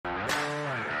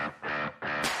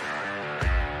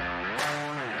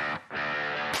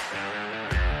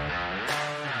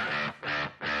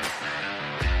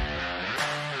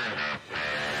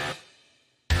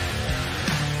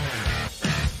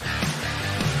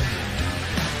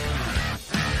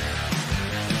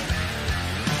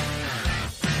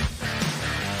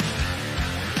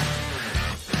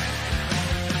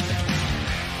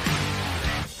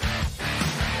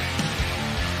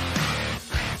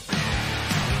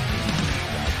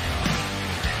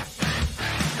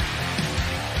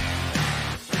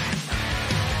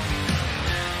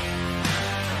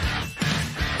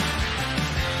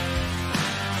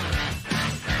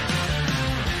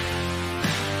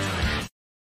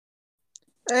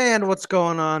And what's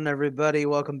going on, everybody?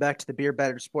 Welcome back to the Beer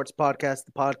Battered Sports Podcast,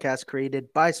 the podcast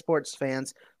created by sports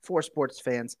fans for sports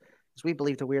fans, as we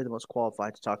believe that we are the most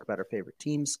qualified to talk about our favorite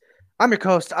teams. I'm your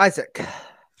co-host, Isaac,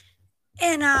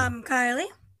 And Kylie.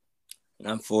 And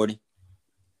I'm 40.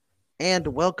 and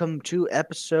welcome to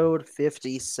episode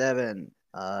 57.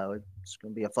 It's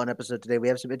going to be a fun episode today. We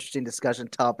have some interesting discussion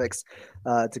topics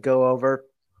to go over.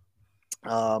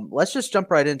 Let's just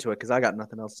jump right into it because I got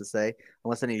nothing else to say,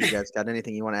 unless any of you guys got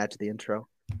anything you want to add to the intro.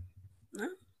 No?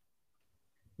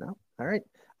 No? All right.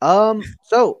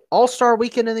 So All-Star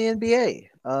Weekend in the NBA.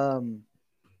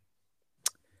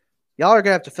 Y'all are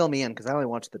gonna have to fill me in because I only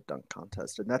watched the dunk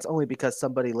contest, and that's only because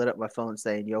somebody lit up my phone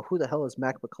saying, "Yo, who the hell is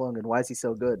Mac McClung and why is he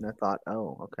so good?" And I thought,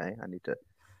 "Oh, okay, I need to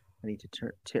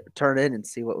turn in and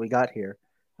see what we got here."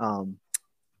 Do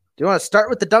you want to start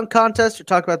with the dunk contest or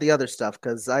talk about the other stuff?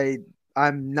 Because I'm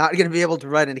not gonna be able to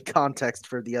write any context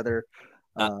for the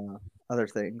I, other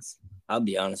things. I'll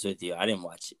be honest with you. I didn't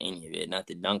watch any of it. Not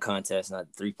the dunk contest, not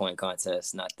the 3-point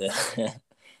contest, not the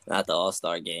not the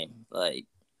All-Star game. Like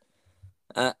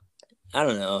I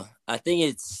don't know. I think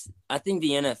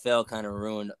the NFL kind of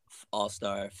ruined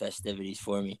All-Star festivities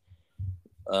for me.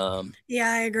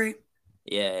 Yeah, I agree.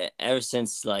 Yeah, ever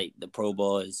since like the Pro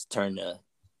Bowl has turned to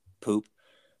poop.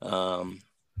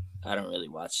 I don't really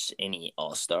watch any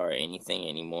All-Star or anything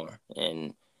anymore.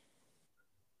 And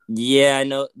yeah, I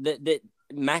know that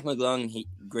Mac McClung,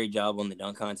 great job on the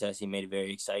dunk contest. He made it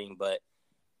very exciting, but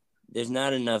there's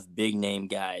not enough big name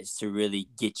guys to really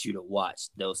get you to watch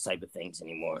those type of things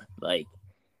anymore. Like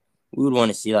we would want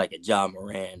to see like a John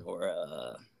Moran or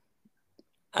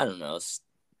I don't know,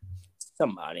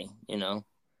 somebody,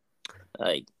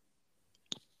 like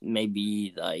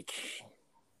maybe like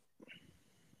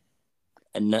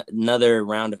another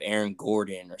round of Aaron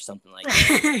Gordon or something like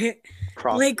that.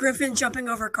 Blake Griffin jumping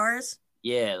over cars.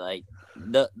 Yeah, like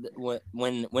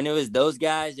when it was those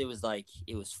guys, it was like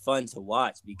it was fun to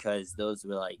watch because those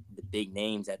were like the big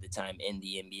names at the time in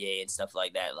the NBA and stuff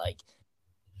like that. Like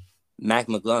Mac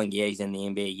McClung, yeah, he's in the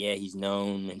NBA, yeah, he's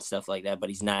known and stuff like that, but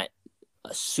he's not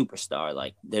a superstar.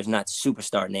 Like there's not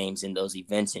superstar names in those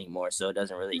events anymore, so it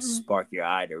doesn't really spark your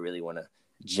eye to really want to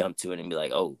jump to it and be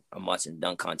like, oh, I'm watching the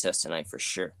dunk contest tonight for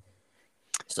sure.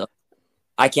 So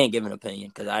I can't give an opinion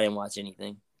because I didn't watch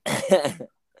anything.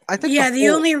 I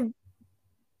think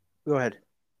Go ahead.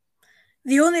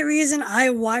 The only reason I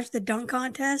watched the dunk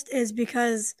contest is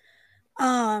because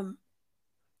I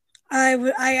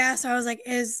asked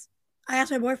I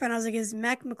asked my boyfriend, I was like, is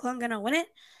Mac McClung gonna win it?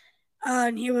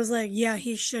 And he was like, yeah,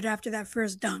 he should after that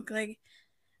first dunk. Like,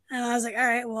 and I was like, all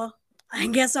right, well, I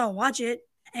guess I'll watch it.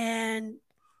 And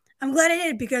I'm glad I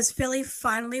did because Philly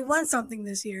finally won something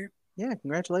this year. Yeah,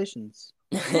 congratulations.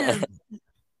 Yeah. Took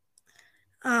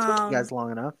you guys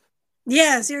long enough.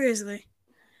 Yeah, seriously.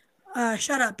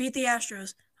 Shut up. Beat the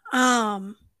Astros.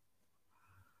 That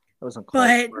wasn't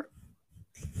close. But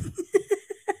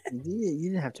you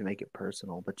didn't have to make it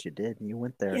personal, but you did. You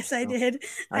went there. Yes, so. I did.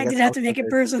 I did have to make it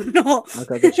personal.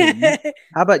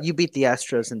 How about you beat the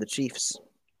Astros and the Chiefs?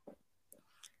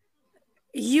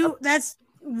 That's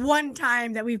one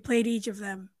time that we played each of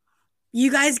them. You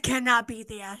guys cannot beat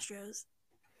the Astros.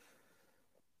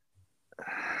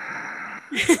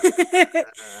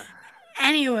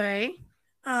 Anyway,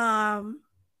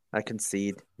 I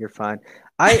concede. You're fine.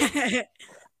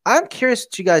 I'm curious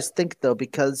what you guys think though,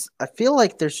 because I feel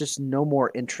like there's just no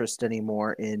more interest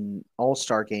anymore in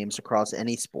all-star games across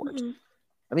any sport. Mm-hmm.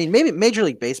 I mean, maybe Major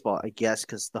League Baseball, I guess,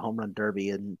 because the Home Run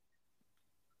Derby and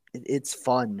it's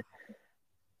fun.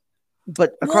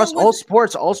 But across all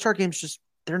sports, all-star games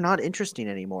they're not interesting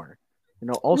anymore.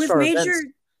 All-star events.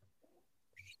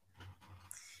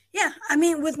 Yeah, I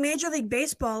mean, with Major League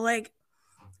Baseball, like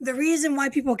the reason why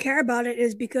people care about it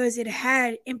is because it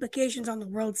had implications on the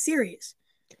World Series.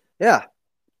 Yeah.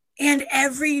 And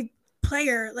every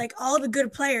player, like all the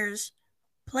good players,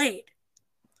 played.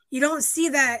 You don't see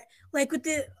that. Like with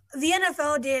the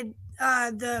NFL did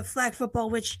the flag football,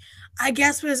 which I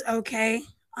guess was okay.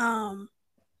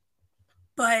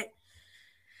 But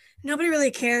nobody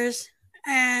really cares.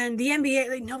 And the NBA,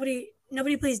 like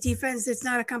nobody plays defense. It's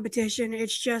not a competition.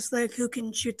 It's just like who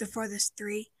can shoot the farthest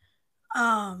three.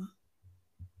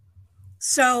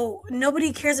 So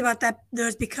nobody cares about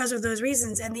those because of those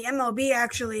reasons. And the MLB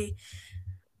actually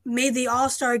made the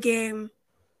All-Star game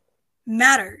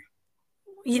matter.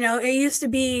 It used to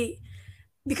be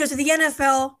because of the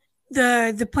NFL,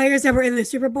 the players that were in the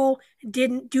Super Bowl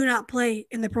do not play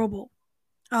in the Pro Bowl,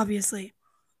 obviously.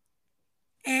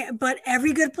 But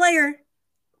every good player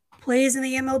plays in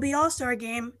the MLB All-Star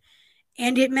game,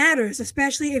 and it matters,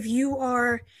 especially if you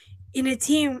are in a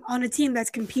team that's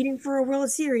competing for a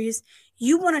World Series,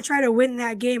 you want to try to win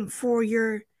that game for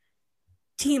your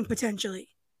team potentially.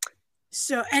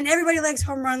 So, and everybody likes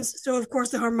home runs, so of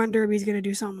course the home run derby is going to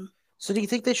do something. So do you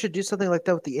think they should do something like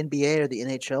that with the NBA or the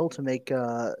NHL to make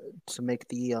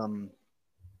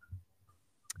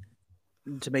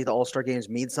the All-Star games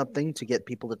mean something to get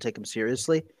people to take them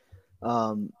seriously?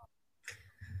 Because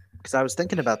I was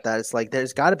thinking about that. It's like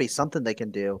there's got to be something they can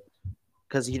do.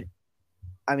 Because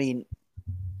I mean,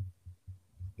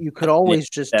 you could always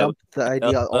just dump the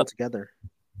idea altogether.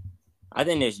 I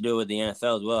think they should do it with the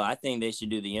NFL as well. I think they should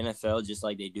do the NFL just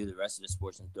like they do the rest of the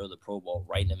sports and throw the Pro Bowl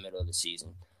right in the middle of the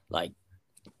season. Like,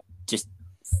 just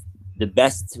the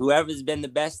best, whoever's been the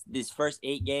best these first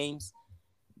 8 games,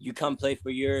 you come play for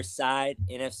your side,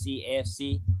 NFC,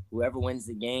 AFC. Whoever wins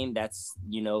the game, that's,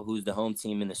 who's the home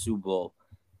team in the Super Bowl.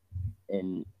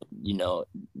 And, you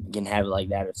can have it like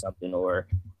that or something. Or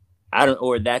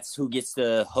that's who gets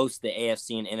to host the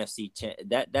AFC and NFC.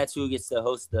 That's who gets to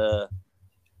host the.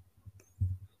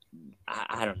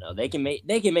 I don't know. They can make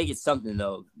it something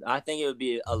though. I think it would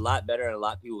be a lot better, and a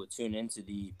lot of people would tune into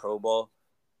the Pro Bowl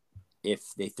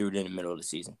if they threw it in the middle of the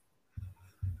season.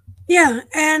 Yeah,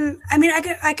 and I mean,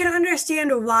 I can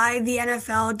understand why the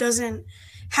NFL doesn't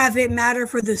have it matter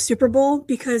for the Super Bowl,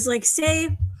 because, like,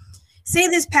 say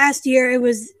this past year, it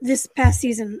was this past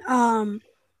season. I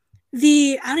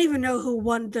don't even know who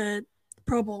won the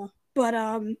Pro Bowl, but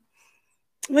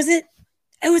was it?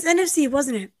 It was NFC,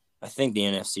 wasn't it? I think the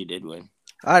NFC did win.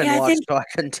 I didn't watch, so I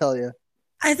couldn't tell you.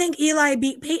 I think Eli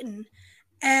beat Peyton,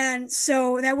 and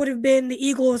so that would have been the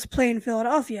Eagles playing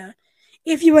Philadelphia,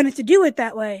 if you wanted to do it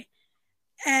that way.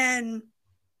 And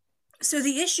so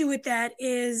the issue with that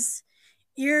is,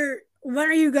 when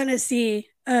are you going to see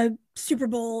a Super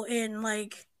Bowl in,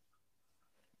 like,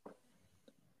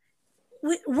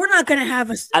 we're not going to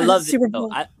have a Super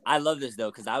Bowl. I love this,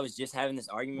 though, because I was just having this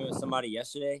argument with somebody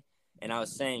yesterday, and I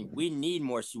was saying we need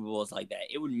more Super Bowls like that.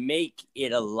 It would make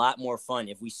it a lot more fun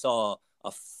if we saw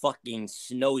a fucking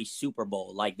snowy Super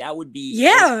Bowl. Like, that would be...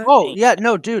 Yeah. Oh, yeah.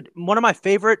 No, dude. One of my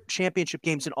favorite championship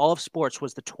games in all of sports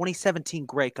was the 2017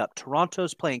 Grey Cup.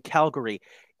 Toronto's playing Calgary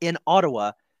in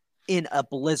Ottawa in a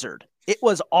blizzard. It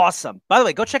was awesome. By the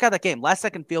way, go check out that game. Last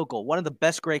second field goal. One of the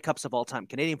best Grey Cups of all time.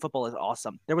 Canadian football is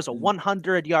awesome. There was a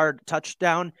 100-yard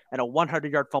touchdown and a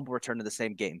 100-yard fumble return in the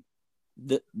same game.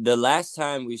 The last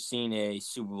time we've seen a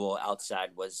Super Bowl outside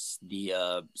was the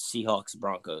Seahawks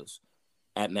Broncos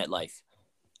at MetLife.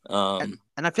 And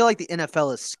I feel like the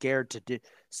NFL is scared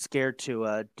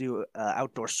to do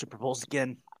outdoor Super Bowls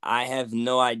again. I have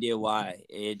no idea why.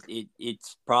 It would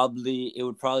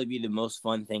probably be the most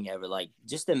fun thing ever. Like,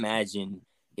 just imagine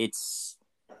it's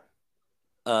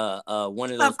one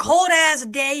of those cold ass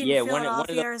day in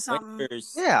Philadelphia or something.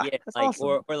 Winters, yeah, like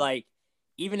awesome. or like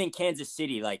even in Kansas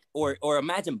City, like or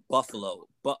imagine Buffalo.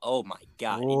 But oh my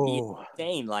god, it'd be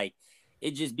insane. Like,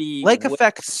 it'd just be lake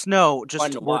effect snow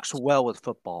just works well with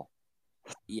football.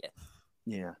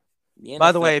 Yeah.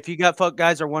 By the way, if you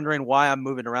guys are wondering why I'm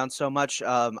moving around so much,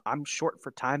 I'm short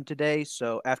for time today.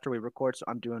 So after we record,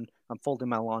 I'm folding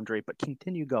my laundry. But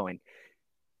continue going.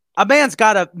 A man's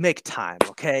got to make time,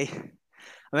 okay?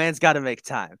 A man's got to make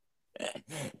time.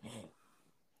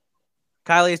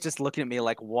 Kylie is just looking at me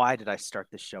like, why did I start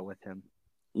this show with him?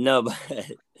 No,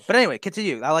 but anyway,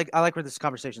 continue. I like where this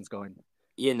conversation's going.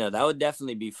 Yeah, no, that would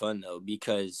definitely be fun though,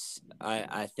 because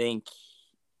I think.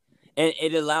 And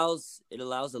it allows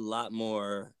a lot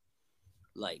more,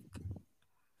 like,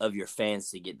 of your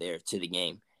fans to get there to the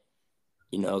game,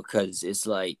 because it's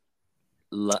like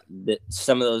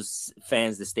some of those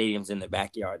fans, the stadium's in their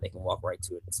backyard, they can walk right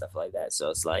to it and stuff like that. So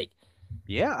it's like,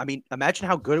 yeah, I mean, imagine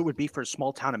how good it would be for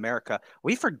small town America.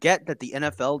 We forget that the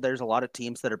NFL, there's a lot of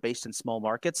teams that are based in small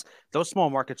markets. Those small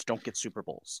markets don't get Super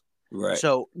Bowls, right?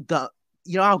 So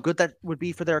you know how good that would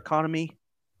be for their economy.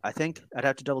 I think I'd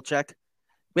have to double check.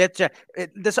 We have to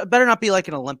check. This better not be like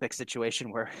an Olympic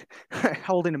situation where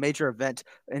holding a major event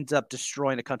ends up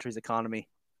destroying a country's economy.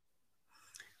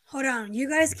 Hold on. You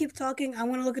guys keep talking. I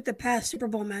want to look at the past Super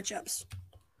Bowl matchups.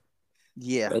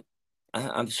 Yeah.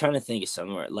 I'm trying to think of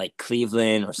somewhere like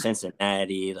Cleveland or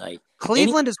Cincinnati. Like,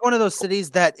 Cleveland is one of those cities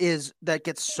that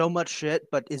gets so much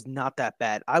shit, but is not that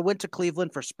bad. I went to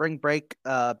Cleveland for spring break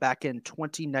back in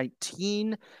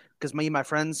 2019. Because me and my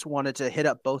friends wanted to hit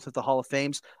up both of the Hall of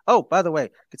Fames. Oh, by the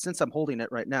way, since I'm holding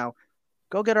it right now,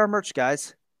 go get our merch,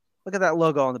 guys. Look at that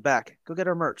logo on the back. Go get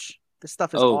our merch. This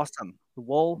stuff is awesome. The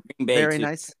wool, very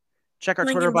nice. Check our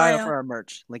Twitter bio for our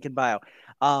merch. Link in bio.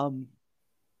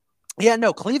 Yeah,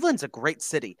 no, Cleveland's a great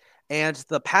city. And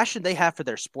the passion they have for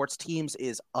their sports teams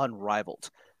is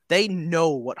unrivaled. they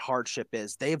know what hardship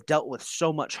is. They've dealt with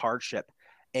so much hardship.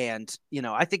 And,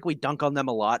 I think we dunk on them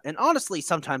a lot. And honestly,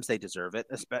 sometimes they deserve it,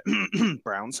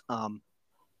 Browns.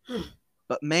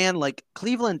 But man, like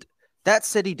Cleveland, that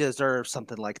city deserves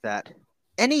something like that.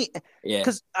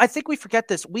 Because I think we forget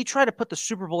this. We try to put the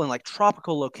Super Bowl in like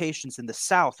tropical locations in the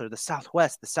South or the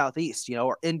Southwest, the Southeast,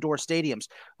 or indoor stadiums.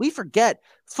 We forget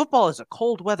football is a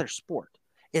cold weather sport.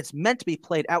 It's meant to be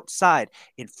played outside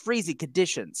in freezing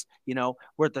conditions,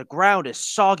 where the ground is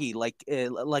soggy like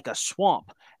a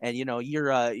swamp, and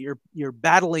you're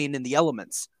battling in the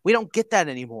elements. We don't get that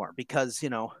anymore because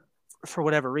for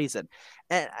whatever reason,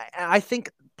 and I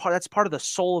think that's part of the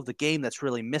soul of the game that's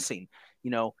really missing.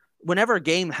 Whenever a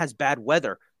game has bad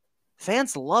weather,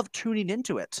 fans love tuning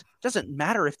into it. It doesn't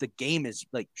matter if the game is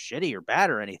like shitty or bad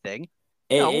or anything.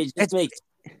 It just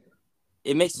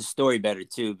makes the story better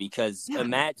too, because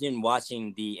imagine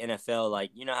watching the NFL,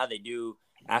 like, how they do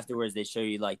afterwards, they show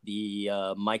you like the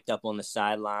mic'd up on the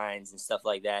sidelines and stuff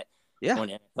like that on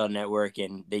NFL Network,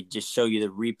 and they just show you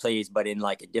the replays, but in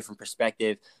like a different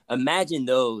perspective. Imagine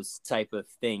those type of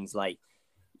things. Like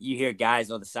you hear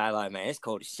guys on the sideline, man, it's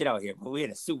cold as shit out here, but we're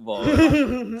in a Super Bowl.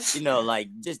 Like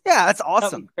just that's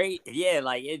awesome. Great. Yeah,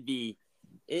 like it'd be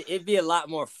a lot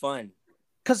more fun.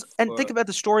 Think about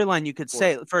the storyline you could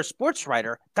say for a sports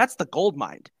writer, that's the gold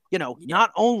mine.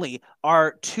 Not only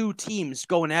are two teams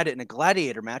going at it in a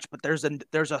gladiator match, but there's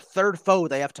a third foe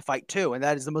they have to fight too, and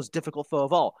that is the most difficult foe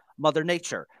of all, Mother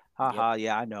Nature.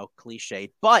 Yeah, I know,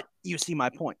 cliche, but you see my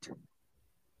point.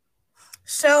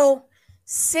 So,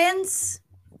 since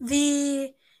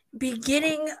the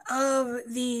beginning of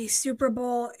the Super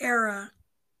Bowl era,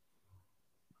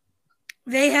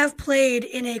 they have played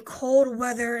in a cold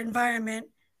weather environment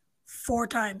 4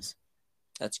 times.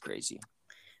 That's crazy.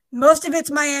 Most of it's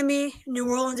Miami. New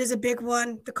Orleans is a big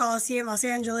one. The Coliseum, Los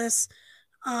Angeles.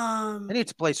 They need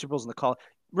to play Super Bowls in the Coliseum.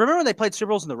 Remember when they played Super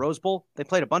Bowls in the Rose Bowl? They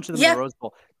played a bunch of them in the Rose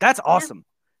Bowl. That's awesome.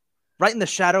 Yeah. Right in the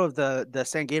shadow of the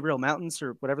San Gabriel Mountains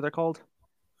or whatever they're called.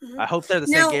 Mm-hmm. I hope they're the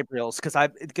San Gabriels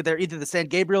because they're either the San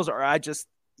Gabriels or I just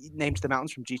named the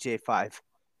mountains from GTA 5.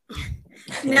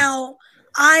 Now,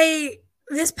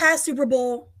 this past Super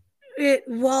Bowl,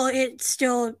 while it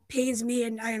still pains me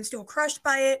and I am still crushed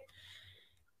by it,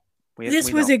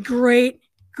 this was a great,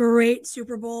 great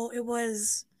Super Bowl. It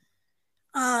was,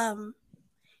 honestly,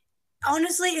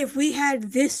 if we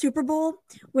had this Super Bowl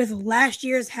with last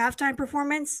year's halftime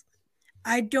performance,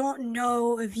 I don't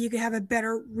know if you could have a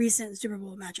better recent Super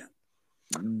Bowl matchup.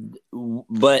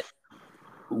 But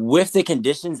with the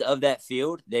conditions of that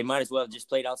field, they might as well have just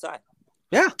played outside.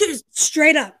 Yeah. Dude,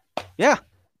 straight up. Yeah.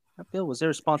 That field was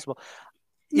irresponsible.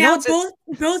 Now,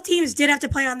 both teams did have to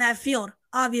play on that field,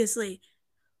 obviously.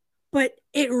 But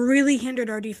it really hindered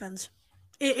our defense.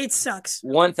 It sucks.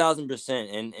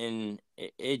 1,000%. And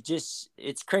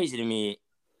it's crazy to me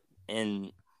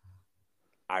and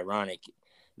ironic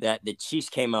that the Chiefs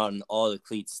came out in all the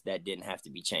cleats that didn't have to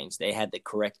be changed. They had the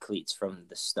correct cleats from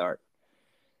the start.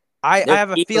 I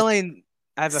have a feeling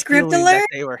that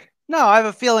they were. No, I have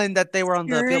a feeling that they were on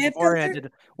the field beforehand. And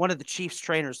one of the Chiefs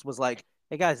trainers was like,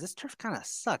 "Hey guys, this turf kind of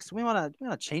sucks. We want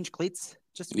to change cleats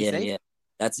just to be safe." Yeah.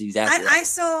 That's exactly. I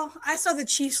saw the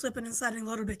Chiefs slipping and sliding a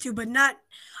little bit too, but not.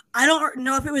 I don't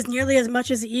know if it was nearly as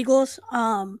much as the Eagles.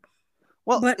 Like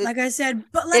I said,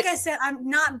 I'm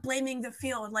not blaming the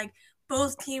field. Like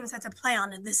both teams had to play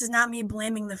on it. This is not me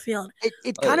blaming the field.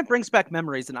 It kind of brings back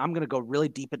memories, and I'm going to go really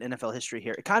deep in NFL history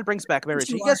here. It kind of brings back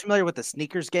memories. Are you guys familiar with the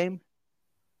sneakers game?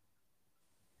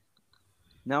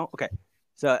 No? Okay.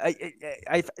 So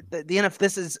the NFL,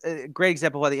 this is a great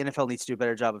example of why the NFL needs to do a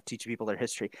better job of teaching people their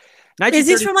history. Is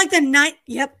this from like the night?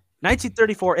 Yep.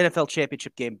 1934 NFL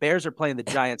championship game. Bears are playing the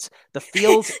Giants. The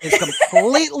field is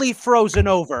completely frozen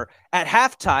over. At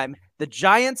halftime, the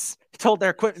Giants told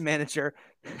their equipment manager,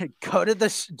 go to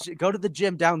the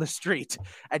gym down the street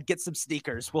and get some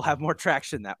sneakers. We'll have more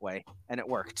traction that way. And it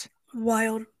worked.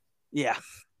 Wild. Yeah.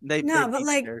 They might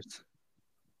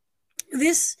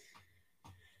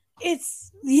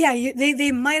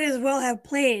as well have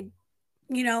played,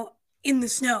 in the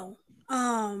snow.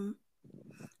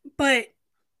 But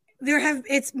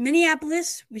it's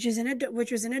Minneapolis, which was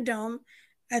in a dome.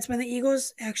 That's when the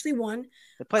Eagles actually won.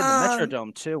 They played the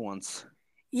Metrodome too once.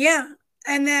 Yeah.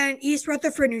 And then East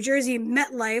Rutherford, New Jersey,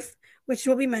 MetLife, which is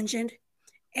what we mentioned.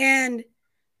 And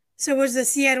so it was the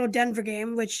Seattle-Denver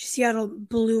game, which Seattle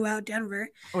blew out Denver.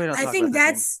 I think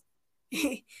that's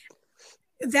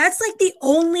that's like the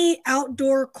only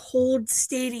outdoor cold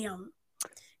stadium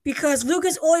because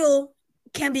Lucas Oil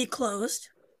can be closed.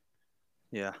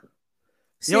 Yeah.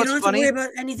 So you don't have to worry about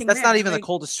anything. That's not even the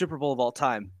coldest Super Bowl of all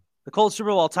time. The coldest Super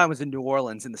Bowl of all time was in New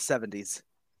Orleans in the 70s.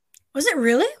 Was it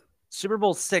really? Super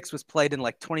Bowl VI was played in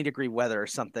like 20-degree weather or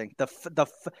something. The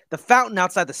fountain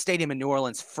outside the stadium in New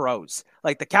Orleans froze.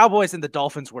 Like the Cowboys and the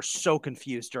Dolphins were so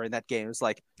confused during that game. It was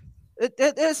like,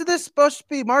 isn't this supposed to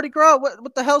be Mardi Gras?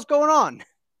 What the hell's going on?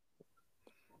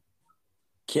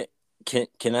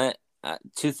 Can I?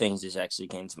 Two things just actually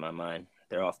came to my mind.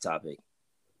 They're off topic.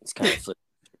 It's kind of flipped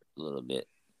a little bit.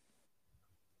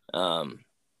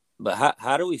 But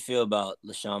how do we feel about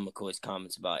LaShawn McCoy's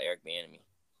comments about Eric Bieniemy?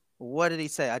 What did he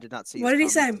say? I did not see. What did he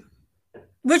say?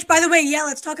 Which, by the way, yeah,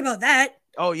 let's talk about that.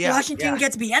 Oh yeah, Washington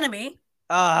gets Bieniemy.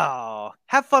 Oh,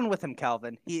 have fun with him,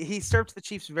 Calvin. He served the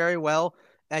Chiefs very well.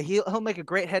 He'll make a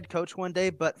great head coach one day,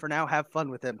 but for now, have fun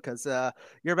with him because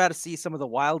you're about to see some of the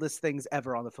wildest things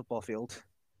ever on the football field.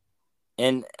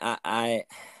 And I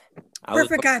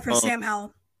perfect guy for Sam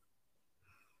Howell.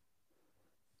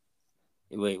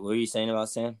 Wait, what were you saying about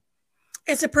Sam?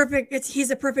 He's a perfect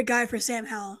guy for Sam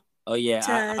Howell. Oh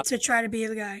yeah, to try to be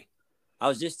the guy. I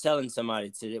was just telling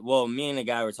somebody today. Well, me and the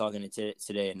guy were talking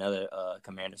today, another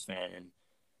Commanders fan, and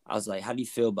I was like, "How do you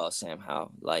feel about Sam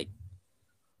Howell? Like,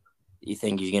 you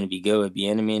think he's gonna be good with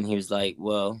Bieniemy?" And he was like,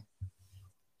 "Well,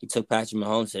 he took Patrick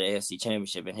Mahomes to the AFC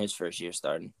Championship in his first year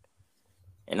starting."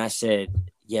 And I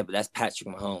said, "Yeah, but that's Patrick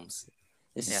Mahomes.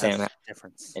 This is Sam Howell."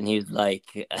 Difference. And he was like,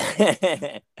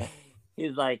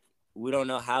 "We don't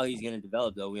know how he's gonna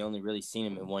develop though. We only really seen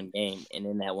him in one game, and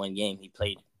in that one game, he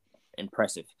played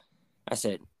impressive." I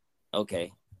said,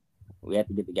 "Okay, we have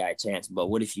to give the guy a chance. But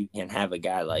what if you can have a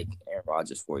guy like Aaron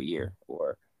Rodgers for a year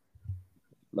or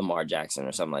Lamar Jackson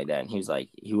or something like that?" And he was like,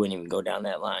 he wouldn't even go down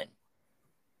that line.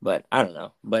 But I don't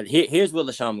know. But here's what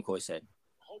LaShawn McCoy said.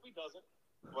 I hope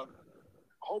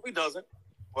he doesn't,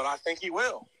 but I think he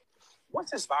will.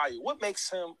 What's his value? What makes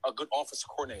him a good offensive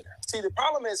coordinator? See, the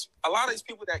problem is a lot of these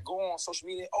people that go on social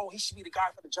media, oh, he should be the guy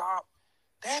for the job.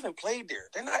 They haven't played there.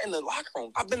 They're not in the locker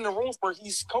room. I've been in the rooms where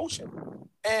he's coaching,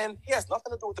 and he has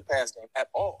nothing to do with the pass game at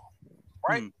all,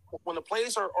 right? When the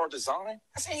plays are designed,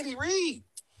 that's Andy Reid.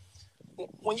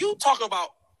 When you talk about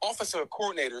offensive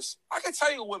coordinators, I can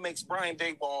tell you what makes Brian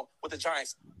Daboll with the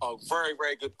Giants a very,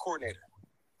 very good coordinator.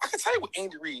 I can tell you what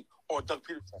Andy Reid or Doug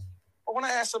Peterson. But when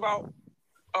I asked about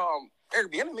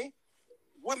Eric Bieniemy,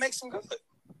 what makes him good?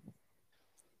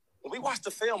 When we watch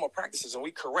the film or practices and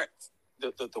we correct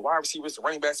the wide receivers, the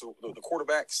running backs, the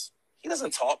quarterbacks, he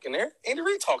doesn't talk in there. Andy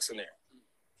Reid talks in there.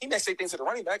 He may say things to the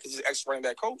running back because he's an ex-running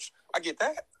back coach. I get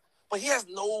that. But he has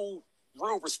no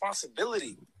real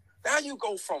responsibility. Now you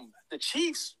go from the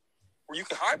Chiefs, where you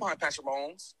can hide behind Patrick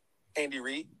Mahomes, Andy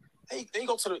Reid. Then you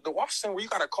go to the Washington, where you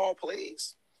got to call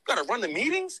plays. You got to run the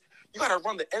meetings. You got to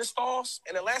run the installs.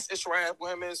 And the last issue I have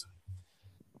with him is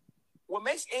what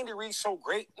makes Andy Reid so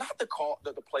great, not the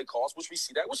play calls, which we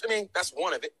see that, which, I mean, that's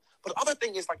one of it. But the other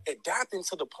thing is, like, adapting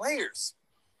to the players.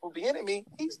 For Bieniemy,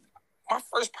 my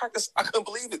first practice, I couldn't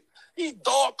believe it. He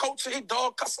dog coaching, he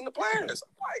dog cussing the players.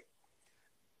 Like,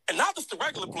 and not just the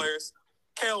regular players,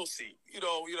 Kelsey,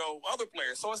 other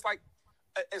players. So it's like,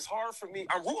 it's hard for me.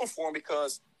 I'm rooting for him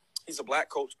because he's a black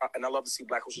coach, and I love to see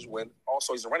black coaches win.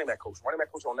 Also, he's a running back coach. Running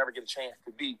back coach will never get a chance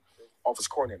to be offensive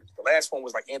coordinator. The last one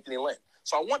was like Anthony Lynn.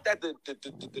 So I want that to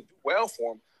do well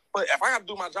for him. But if I have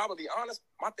to do my job and be honest,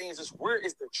 my thing is just where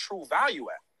is the true value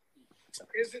at?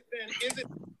 Is it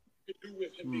to do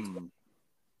with him?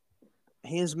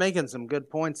 He's making some good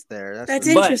points there. That's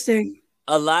interesting.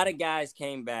 A lot of guys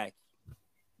came back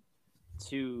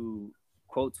to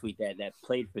quote tweet that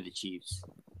played for the Chiefs.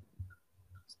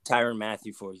 Tyrann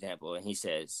Mathieu, for example, and he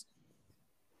says,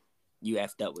 "You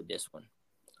effed up with this one."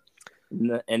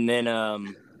 And then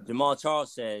Jamal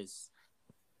Charles says,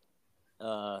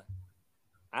 I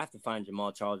have to find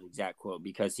Jamal Charles' exact quote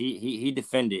because he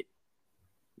defended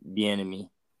Bieniemy.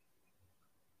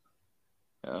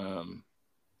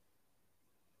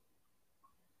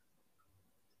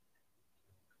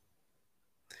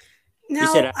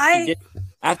 Now, said,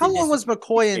 how long was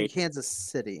McCoy in Kansas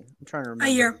City? I'm trying to remember.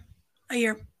 A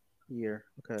year.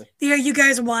 Okay. The year you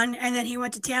guys won, and then he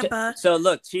went to Tampa. So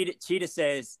look, Cheetah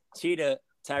says,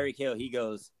 Tyreek Hill, he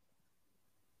goes,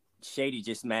 Shady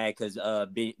just mad because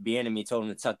Bieniemy told him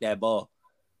to tuck that ball.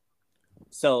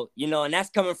 So, and that's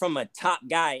coming from a top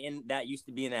guy that used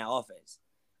to be in that offense.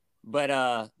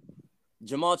 But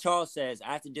Jamal Charles says,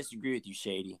 I have to disagree with you,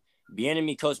 Shady.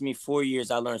 Bieniemy coached me 4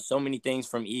 years. I learned so many things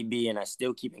from EB, and I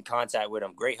still keep in contact with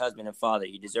him. Great husband and father.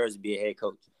 He deserves to be a head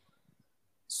coach.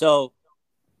 So,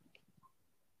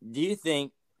 do you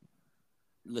think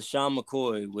LaShawn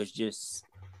McCoy was just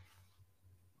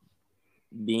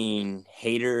being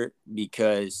hater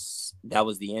because that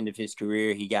was the end of his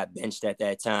career? He got benched at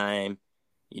that time.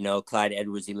 Clyde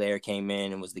Edwards-Helaire came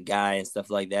in and was the guy and stuff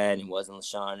like that, and it wasn't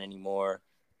LaShawn anymore.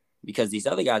 because these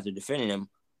other guys are defending him,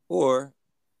 or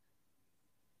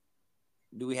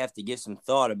do we have to give some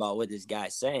thought about what this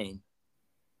guy's saying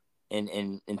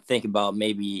and think about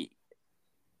maybe,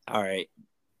 all right,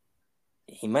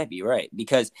 he might be right?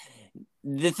 Because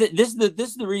this is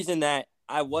the reason that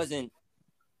I wasn't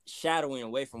shadowing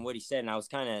away from what he said, and I was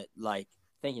kind of like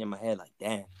thinking in my head, like,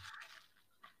 damn,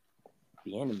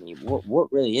 the enemy,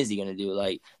 what really is he gonna do?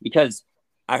 Like, because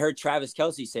I heard Travis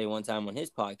Kelce say one time on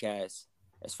his podcast,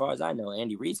 as far as I know,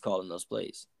 Andy Reid's calling those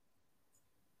plays.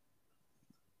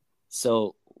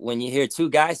 So when you hear two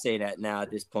guys say that now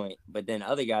at this point, but then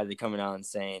other guys are coming out and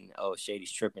saying, "Oh,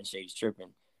 Shady's tripping,"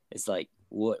 it's like,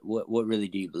 what really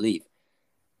do you believe?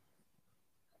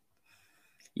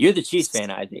 You're the Chiefs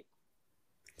fan, Isaac.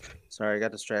 Sorry, I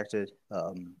got distracted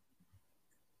by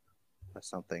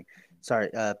something. Sorry,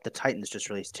 the Titans just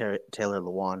released Taylor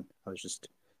Lewan. I was just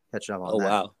catching up on that. Oh,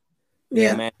 wow.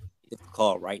 Yeah, man,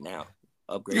 call right now.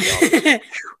 Upgrade.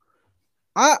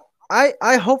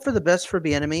 I hope for the best for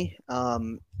Bieniemy.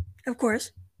 Of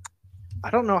course. I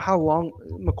don't know how long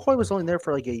McCoy was only there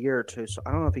for like a year or two, so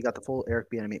I don't know if he got the full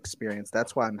Eric Bieniemy experience.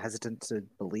 That's why I'm hesitant to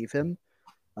believe him.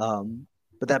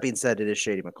 But that being said, it is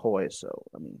Shady McCoy, so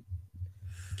I mean.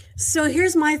 So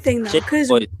here's my thing though, because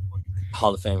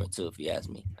Hall of Famer too, if you ask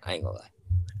me. I ain't gonna lie.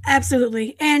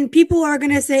 Absolutely. And people are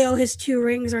gonna say, "Oh, his 2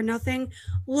 rings are nothing."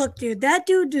 Look, dude, that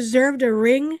dude deserved a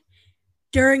ring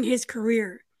during his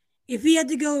career. If he had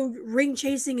to go ring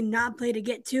chasing and not play to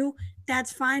get 2,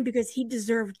 that's fine because he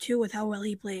deserved 2 with how well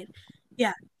he played.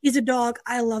 Yeah, he's a dog.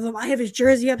 I love him. I have his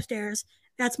jersey upstairs.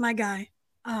 That's my guy.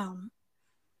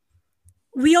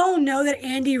 We all know that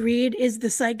Andy Reid is the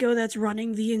psycho that's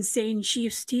running the insane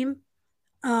Chiefs team.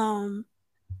 And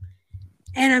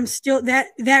I'm still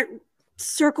that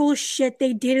circle shit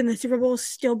they did in the Super Bowl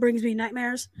still brings me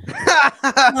nightmares.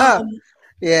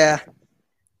 Yeah.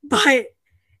 But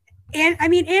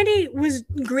Andy was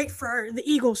great for the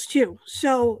Eagles too.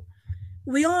 So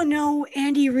we all know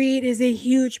Andy Reid is a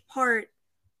huge part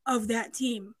of that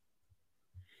team.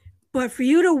 But for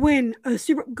you to win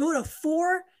go to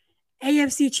 4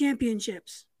 AFC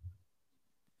championships.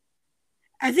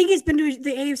 I think he's been to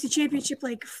the AFC championship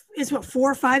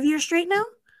 4 or 5 years straight now?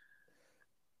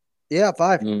 Yeah,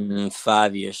 5.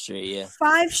 5 years straight, yeah.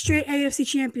 5 straight AFC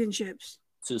championships.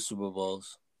 2 Super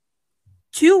Bowls.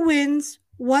 2 wins,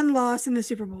 1 loss in the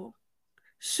Super Bowl.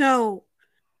 So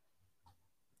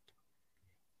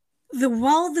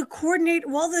while the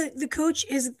coach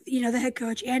is, the head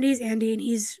coach, Andy's Andy, and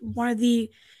he's one of the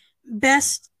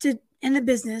best in the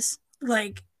business,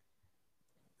 like,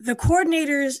 the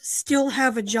coordinators still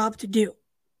have a job to do.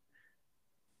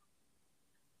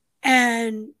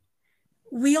 And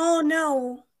we all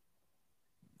know,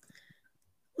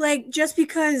 like, just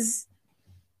because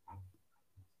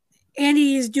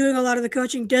Andy is doing a lot of the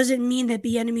coaching doesn't mean that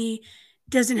Bieniemy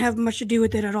doesn't have much to do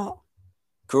with it at all.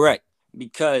 Correct.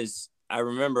 Because I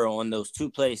remember on those 2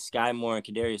 plays Sky Moore and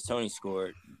Kadarius Toney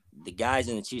scored, the guys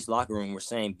in the Chiefs locker room were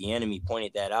saying Bieniemy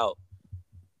pointed that out,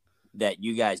 that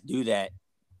you guys do that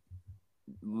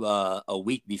a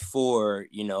week before,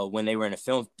 when they were in a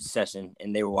film session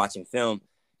and they were watching film.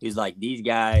 He was like, these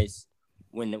guys,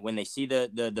 when they see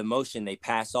the motion, they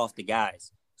pass off the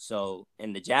guys. So,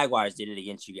 and the Jaguars did it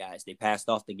against you guys. They passed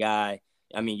off the guy.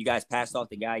 You guys passed off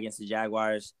the guy against the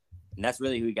Jaguars, and that's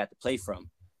really who he got the play from.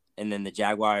 And then the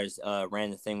Jaguars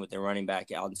ran the thing with their running back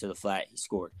out into the flat. He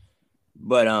scored.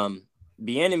 But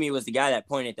Bieniemy was the guy that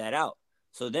pointed that out.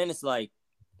 So then it's like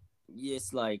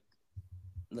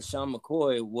LaShawn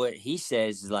McCoy, what he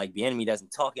says is like Bieniemy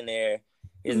doesn't talk in there.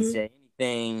 He doesn't say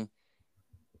anything.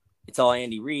 It's all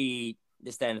Andy Reid,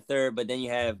 this, that, and the third. But then you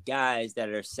have guys that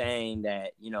are saying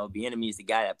that, Bieniemy is the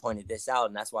guy that pointed this out,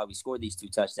 and that's why we scored these 2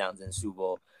 touchdowns in the Super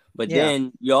Bowl. But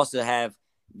then you also have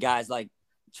guys like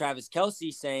Travis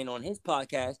Kelce saying on his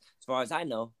podcast, as far as I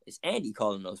know, it's Andy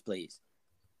calling those plays.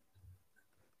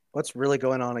 What's really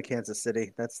going on in Kansas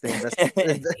City? That's the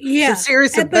investigation. Yeah. Some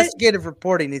serious investigative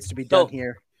reporting needs to be done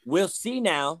here. We'll see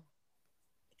now,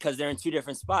 because they're in 2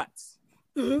 different spots.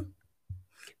 Mm-hmm.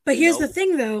 But here's the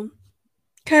thing, though,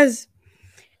 because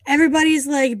everybody's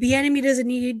like, Bieniemy doesn't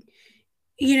need,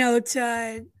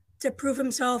 to prove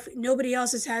himself. Nobody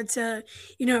else has had to,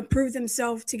 prove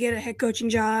themselves to get a head coaching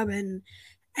job,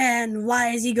 and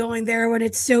why is he going there when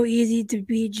it's so easy to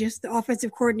be just the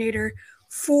offensive coordinator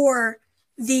for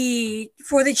the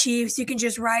Chiefs? You can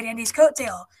just ride Andy's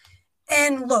coattail.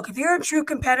 And look, if you're a true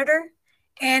competitor,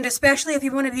 and especially if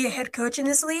you want to be a head coach in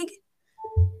this league,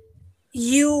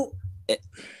 you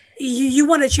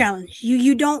want a challenge.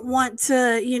 You don't want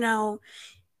to, you don't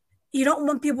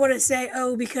want people to say,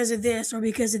 oh, because of this or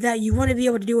because of that. You want to be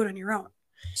able to do it on your own.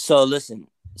 So listen,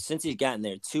 since he's gotten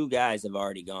there, 2 guys have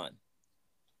already gone.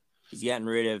 He's gotten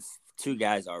rid of 2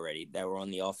 guys already that were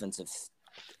on the offensive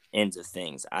ends of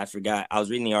things. I forgot. I was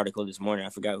reading the article this morning. I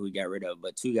forgot who he got rid of,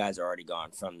 but 2 guys are already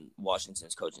gone from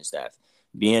Washington's coaching staff.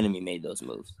 Bieniemy made those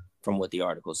moves from what the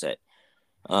article said.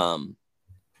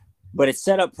 But it's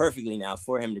set up perfectly now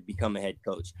for him to become a head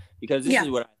coach, because this is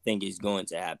what I think is going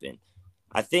to happen.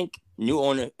 I think new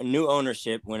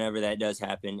ownership, whenever that does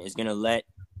happen, is going to let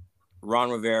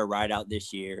Ron Rivera ride out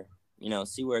this year,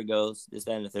 see where it goes, this,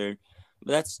 that, and the third.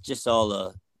 But that's just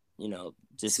all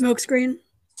just smoke screen,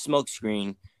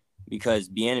 because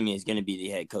Bieniemy is going to be the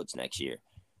head coach next year.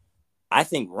 I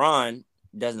think Ron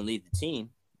doesn't leave the team.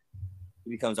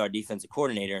 He becomes our defensive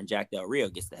coordinator, and Jack Del Rio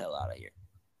gets the hell out of here.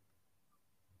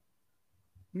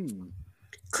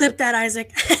 Clip that,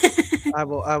 Isaac. I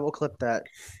will clip that.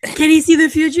 Can he see the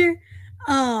future?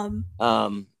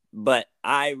 But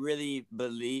I really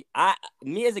believe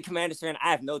me as a Commanders fan,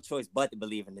 I have no choice but to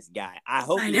believe in this guy. I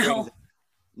hope he brings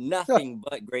nothing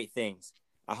but great things.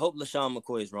 I hope LaShawn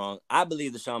McCoy is wrong. I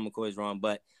believe LaShawn McCoy is wrong,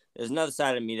 but there's another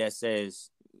side of me that says,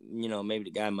 maybe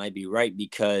the guy might be right,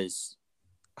 because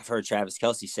I've heard Travis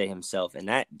Kelce say himself, and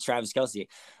that Travis Kelce,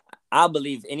 I'll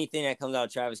believe anything that comes out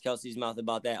of Travis Kelce's mouth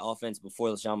about that offense before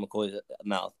LaShawn McCoy's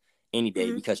mouth any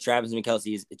day, because Travis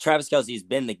Kelce has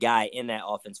been the guy in that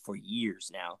offense for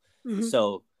years now.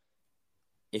 So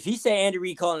if he say Andy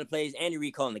Reid calling the plays, Andy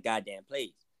Reid calling the goddamn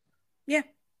plays. Yeah.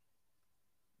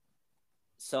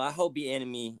 So I hope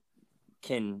Bieniemy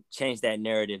can change that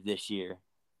narrative this year.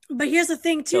 But here's the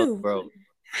thing too.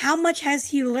 How much has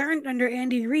he learned under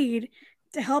Andy Reid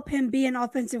to help him be a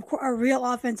real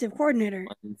offensive coordinator?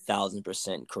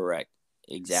 1,000% correct.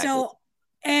 Exactly. So,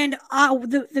 and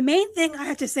the main thing I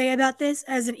have to say about this,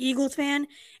 as an Eagles fan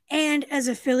and as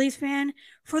a Phillies fan,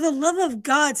 for the love of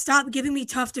God, stop giving me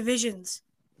tough divisions.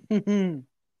 It's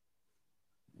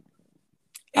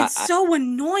so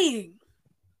annoying.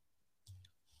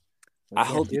 I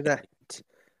hope do that.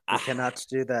 I cannot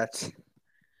do that.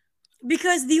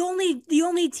 Because the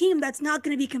only team that's not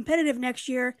going to be competitive next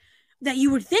year, that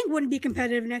you would think wouldn't be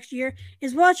competitive next year,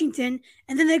 is Washington,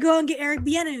 and then they go and get Eric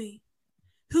Bieniemy,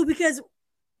 who, because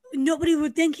nobody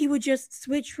would think he would just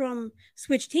switch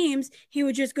teams, he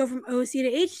would just go from OC to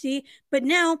HC, but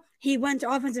now he went to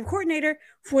offensive coordinator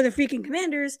for the freaking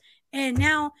Commanders, and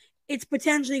now it's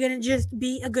potentially going to just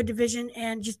be a good division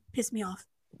and just piss me off.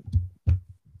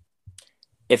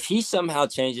 If he somehow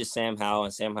changes Sam Howell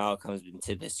and Sam Howell comes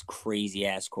into this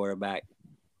crazy-ass quarterback,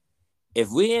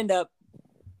 if we end up –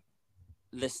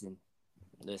 listen.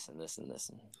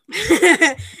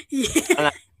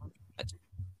 Yeah.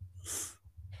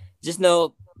 Just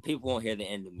know people won't hear the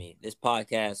end of me. This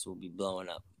podcast will be blowing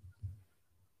up.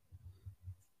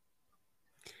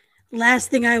 Last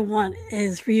thing I want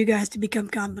is for you guys to become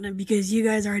competent, because you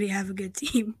guys already have a good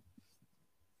team.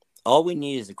 All we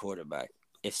need is a quarterback.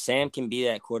 If Sam can be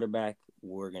that quarterback,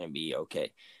 we're going to be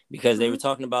okay. Because they were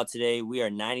talking about today, we are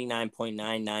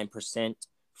 99.99%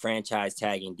 franchise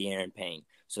tagging De'Aaron Payne.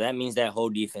 So that means that whole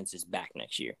defense is back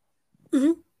next year.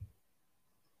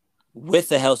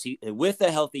 With a healthy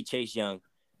Chase Young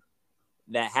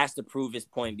that has to prove his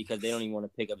point, because they don't even want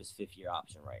to pick up his 5th-year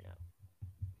option right now.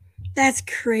 That's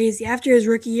crazy. After his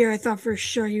rookie year, I thought for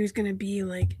sure he was going to be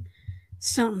like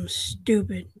something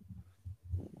stupid.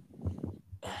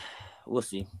 We'll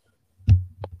see.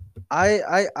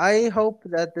 I hope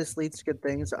that this leads to good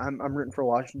things. I'm rooting for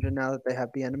Washington now that they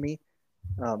have Bieniemy.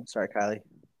 Sorry, Kylie.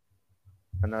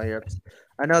 I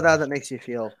know that makes you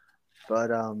feel,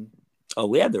 but Oh,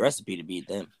 we have the recipe to beat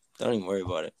them. Don't even worry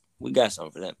about it. We got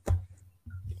something for them.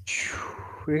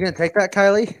 You're gonna take that,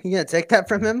 Kylie? You gonna take that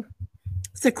from him?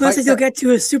 It's the closest you'll get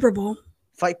to a Super Bowl.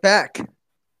 Fight back.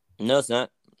 No, it's not.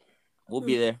 We'll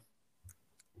be there.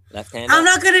 Left hand. I'm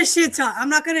not gonna shit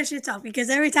talk because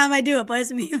every time I do it,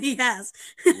 bites me in the ass.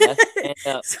 Left hand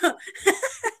up. So,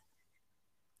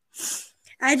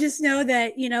 I just know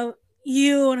that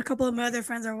you and a couple of my other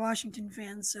friends are Washington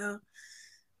fans. So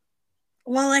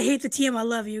while I hate the team, I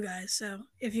love you guys. So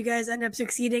if you guys end up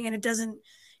succeeding and it doesn't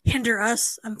hinder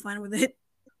us, I'm fine with it.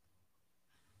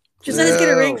 Just let us get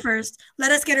a ring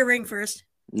first.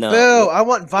 No. Oh, Boo! I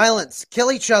want violence.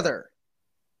 Kill each other.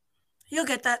 You'll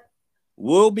get that.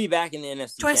 We'll be back in the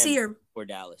NFC twice a year for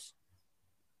Dallas.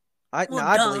 I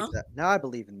believe that. Now I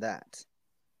believe in that.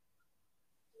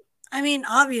 I mean,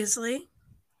 obviously,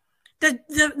 everybody's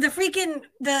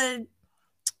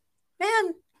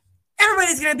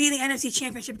gonna be in the NFC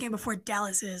Championship game before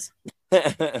Dallas is.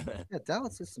 Yeah,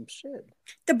 Dallas is some shit.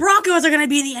 The Broncos are gonna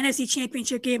be in the NFC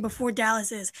Championship game before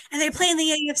Dallas is, and they play in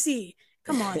the AFC.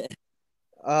 Come on.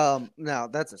 No,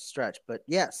 that's a stretch, but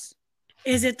yes.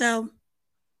 Is it though?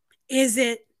 is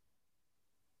it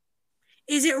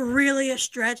really a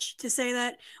stretch to say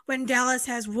that when Dallas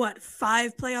has, 5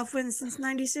 playoff wins since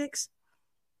 96?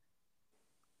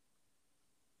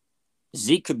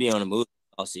 Zeke could be on a move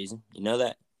all season. You know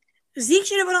that? Zeke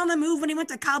should have been on the move when he went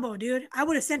to Cabo, dude. I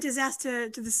would have sent his ass to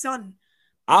the Sun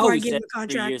I before I always gave him said a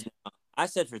contract. I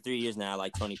said for 3 years now I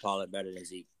like Tony Pollard better than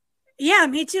Zeke. Yeah,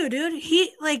 me too, dude.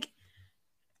 He,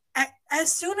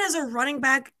 as soon as a running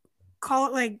back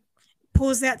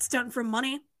pulls that stunt for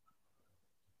money,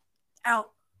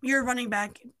 out. You're a running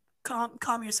back.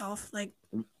 Calm yourself. Like,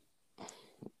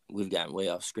 we've gotten way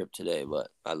off script today, but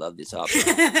I love this topic.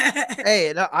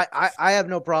 Hey, no, I have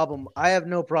no problem. I have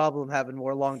no problem having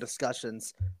more long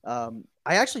discussions. I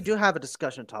actually do have a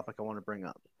discussion topic I want to bring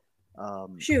up.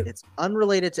 Shoot. It's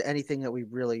unrelated to anything that we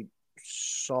really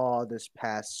saw this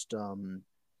past in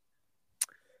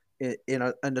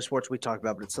the sports we talked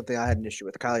about, but it's something I had an issue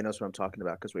with. Kylie knows what I'm talking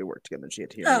about because we worked together and she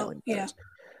had to hear me yelling. Yeah.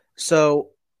 So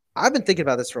I've been thinking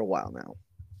about this for a while now.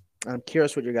 I'm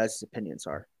curious what your guys' opinions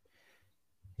are.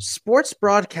 Sports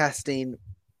broadcasting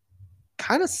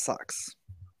kind of sucks.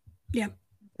 Yeah.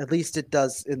 At least it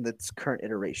does in its current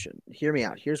iteration. Hear me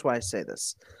out. Here's why I say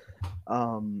this.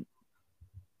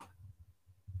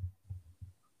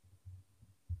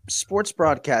 Sports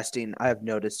broadcasting, I have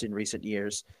noticed in recent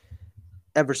years,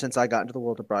 ever since I got into the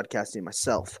world of broadcasting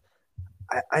myself,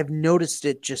 I've noticed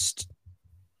it just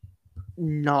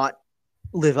not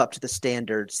live up to the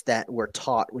standards that were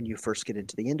taught when you first get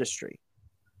into the industry.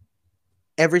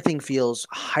 Everything feels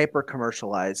hyper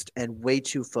commercialized and way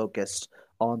too focused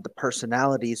on the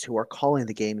personalities who are calling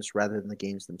the games rather than the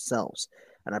games themselves.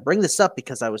 And I bring this up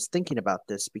because I was thinking about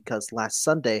this because last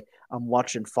Sunday I'm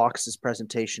watching Fox's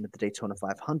presentation at the Daytona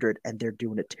 500 and they're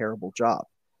doing a terrible job.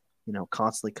 You know,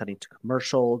 constantly cutting to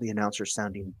commercial, the announcer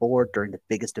sounding bored during the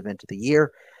biggest event of the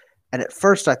year. And at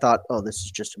first I thought, oh, this is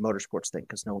just a motorsports thing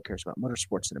because no one cares about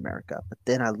motorsports in America. But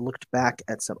then I looked back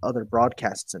at some other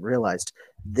broadcasts and realized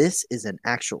this is an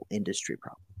actual industry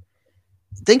problem.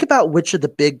 Think about which of the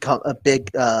big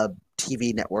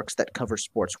TV networks that cover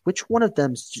sports, which one of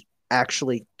them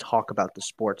actually talk about the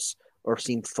sports or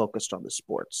seem focused on the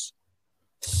sports?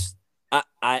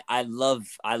 I love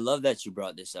that you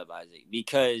brought this up, Isaac,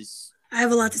 because I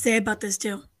have a lot to say about this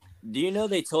too. Do you know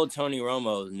they told Tony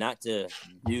Romo not to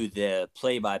do the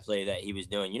play-by-play that he was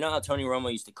doing? You know how Tony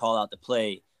Romo used to call out the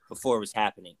play before it was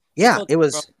happening? Yeah, it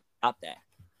was. Stop that.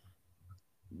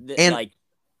 And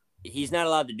he's not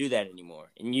allowed to do that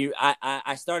anymore. And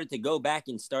I started to go back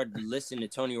and started to listen to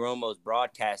Tony Romo's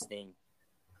broadcasting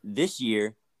this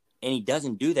year, and he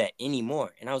doesn't do that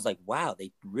anymore. And I was like, wow,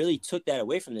 they really took that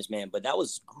away from this man. But that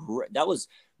was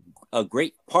a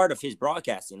great part of his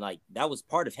broadcasting. Like, that was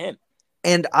part of him.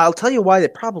 And I'll tell you why they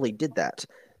probably did that.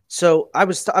 So I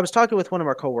was talking with one of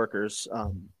our coworkers,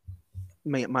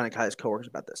 mine and Kai's coworkers,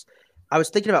 about this. I was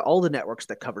thinking about all the networks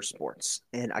that cover sports,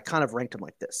 and I kind of ranked them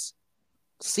like this.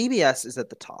 CBS is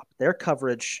at the top. Their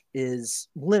coverage is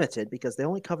limited because they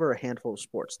only cover a handful of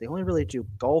sports. They only really do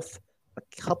golf, a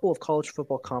couple of college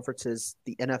football conferences,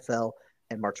 the NFL,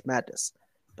 and March Madness.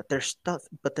 But their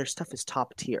stuff is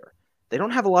top tier. They don't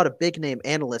have a lot of big name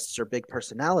analysts or big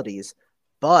personalities,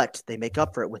 but they make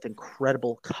up for it with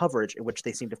incredible coverage in which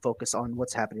they seem to focus on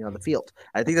what's happening on the field.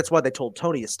 I think that's why they told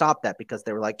Tony to stop that, because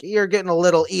they were like, you're getting a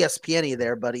little ESPN-y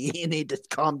there, buddy. You need to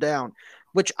calm down,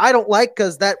 which I don't like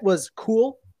because that was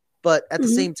cool. But at the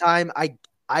same time,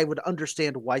 I would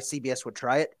understand why CBS would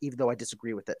try it, even though I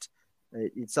disagree with it.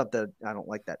 It's something I don't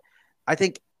like that. I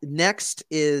think next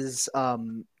is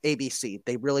ABC.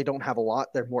 They really don't have a lot.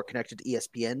 They're more connected to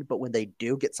ESPN, but when they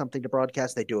do get something to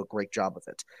broadcast, they do a great job of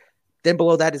it. Then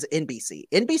below that is NBC.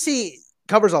 NBC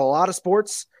covers a lot of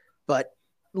sports, but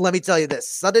let me tell you this.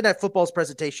 Sunday Night Football's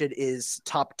presentation is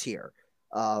top tier.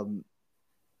 All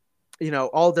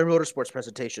of their motorsports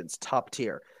presentations, top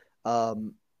tier.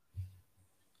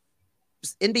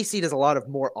 NBC does a lot of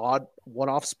more odd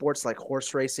one-off sports like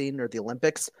horse racing or the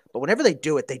Olympics, but whenever they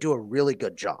do it, they do a really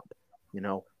good job.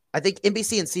 I think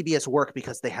NBC and CBS work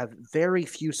because they have very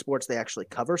few sports they actually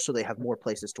cover, so they have more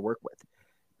places to work with.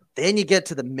 Then you get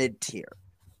to the mid-tier.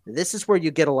 This is where you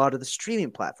get a lot of the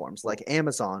streaming platforms like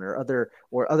Amazon or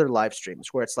other live streams,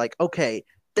 where it's like, okay,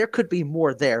 there could be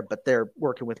more there, but they're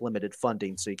working with limited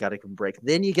funding, so you got to give them a break.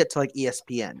 Then you get to like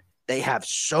ESPN. They have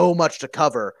so much to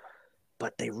cover,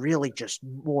 but they really just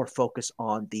more focus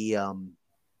on the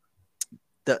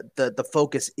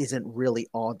focus isn't really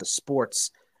on the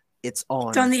sports It's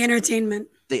It's on the entertainment.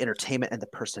 The entertainment and the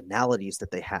personalities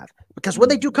that they have. Because when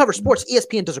they do cover sports,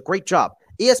 ESPN does a great job.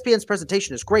 ESPN's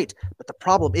presentation is great, but the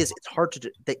problem is it's hard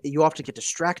to you often get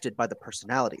distracted by the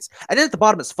personalities. And then at the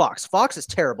bottom is Fox. Fox is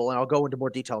terrible, and I'll go into more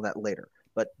detail on that later.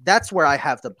 But that's where I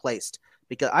have them placed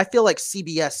because I feel like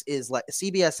CBS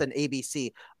and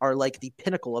ABC are like the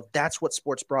pinnacle of that's what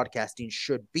sports broadcasting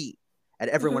should be. And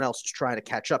everyone else is trying to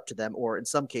catch up to them, or in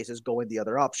some cases going the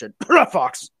other option.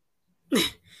 Fox.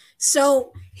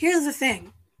 So here's the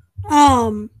thing.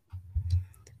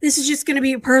 This is just going to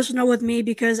be personal with me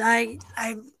because I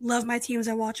love my teams.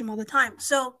 I watch them all the time.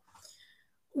 So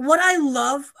what I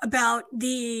love about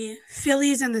the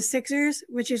Phillies and the Sixers,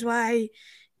 which is why I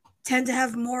tend to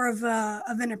have more of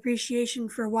an appreciation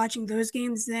for watching those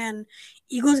games than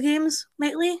Eagles games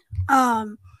lately.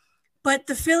 But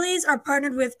the Phillies are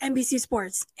partnered with NBC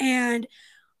Sports, and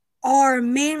our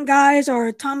main guys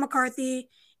are Tom McCarthy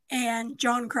and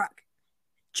John Kruk.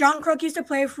 John Kruk used to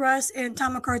play for us, and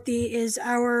Tom McCarthy is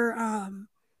our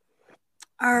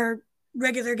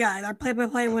regular guy, our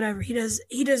play-by-play, whatever. He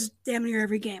does damn near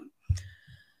every game.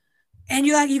 And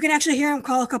you can actually hear him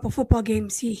call a couple football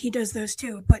games. He does those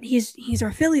too, but he's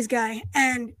our Phillies guy.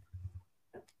 And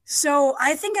so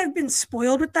I think I've been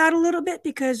spoiled with that a little bit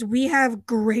because we have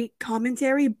great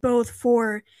commentary both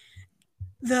for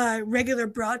the regular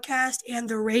broadcast and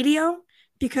the radio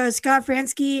because Scott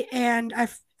Fransky and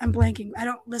I'm blanking. I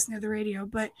don't listen to the radio,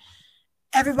 but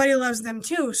everybody loves them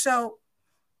too. So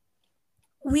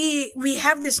we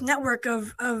have this network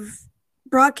of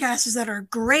broadcasters that are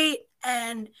great,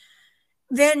 and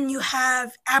then you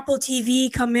have Apple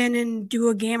TV come in and do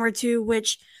a game or two,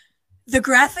 which the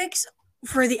graphics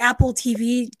for the Apple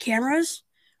TV cameras,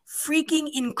 freaking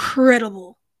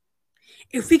incredible.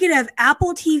 If we could have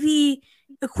Apple TV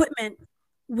equipment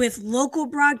with local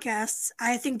broadcasts,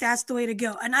 I think that's the way to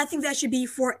go. And I think that should be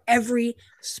for every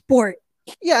sport.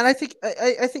 Yeah, and I think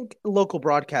local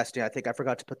broadcasting, I think I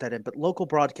forgot to put that in, but local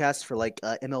broadcasts for like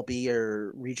MLB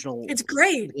or regional it's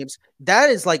great games, that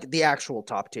is like the actual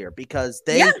top tier because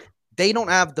they don't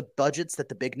have the budgets that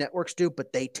the big networks do,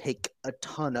 but they take a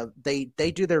ton of they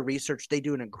do their research, they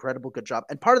do an incredible good job.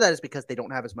 And part of that is because they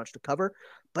don't have as much to cover.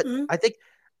 But I think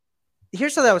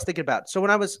here's something I was thinking about. So when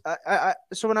I was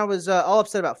all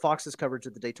upset about Fox's coverage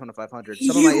of the Daytona 500,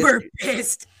 you were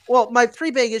pissed. Well, my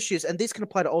three big issues, and these can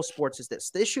apply to all sports, is this.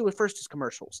 The issue with first is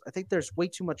commercials. I think there's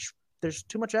too much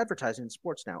advertising in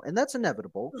sports now, and that's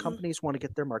inevitable. Companies want to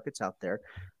get their markets out there.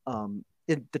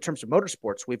 In the terms of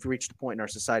motorsports, we've reached a point in our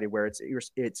society where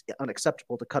it's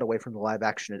unacceptable to cut away from the live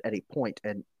action at any point.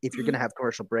 And if you're going to have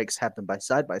commercial breaks, have them by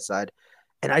side.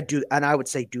 And I would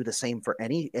say do the same for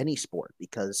any sport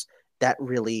because that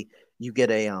really you get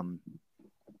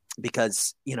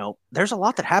because there's a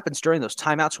lot that happens during those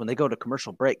timeouts when they go to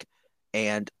commercial break.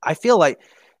 And I feel like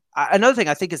another thing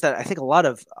I think is that I think a lot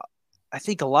of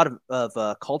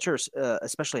cultures,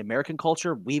 especially American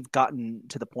culture, we've gotten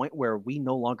to the point where we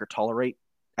no longer tolerate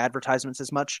advertisements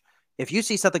as much. If you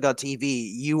see something on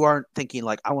TV, you aren't thinking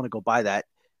like, I want to go buy that.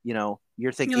 You're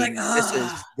thinking like,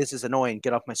 this is annoying.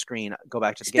 Get off my screen. Go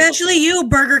back to the game. Especially you,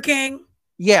 Burger King.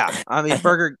 Yeah, I mean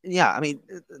burger. Yeah, I mean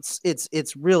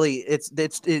it's really it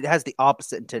has the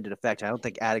opposite intended effect. I don't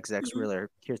think ad execs really are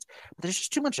curious, but there's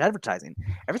just too much advertising.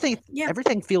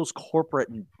 Everything feels corporate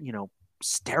and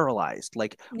sterilized.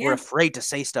 Like we're afraid to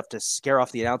say stuff to scare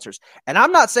off the announcers. And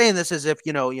I'm not saying this as if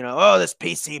oh, this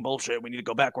PC bullshit. We need to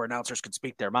go back where announcers can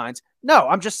speak their minds. No,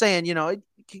 I'm just saying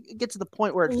it gets to the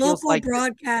point where it feels like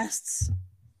broadcasts.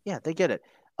 Yeah, they get it.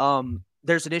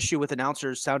 There's an issue with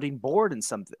announcers sounding bored in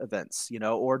some events,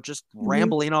 or just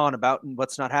rambling on about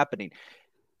what's not happening.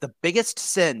 The biggest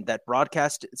sin that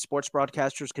sports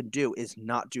broadcasters can do is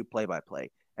not do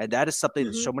play-by-play. And that is something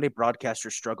that so many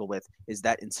broadcasters struggle with, is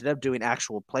that instead of doing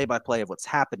actual play-by-play of what's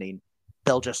happening,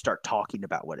 they'll just start talking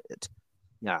about what it is.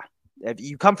 Yeah. If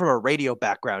you come from a radio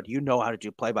background, you know how to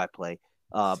do play-by-play.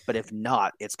 But if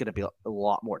not, it's going to be a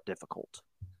lot more difficult.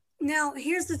 Now,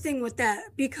 here's the thing with that,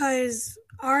 because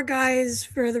our guys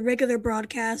for the regular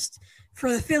broadcast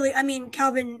for the Philly, I mean,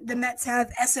 Calvin, the Mets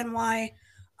have SNY.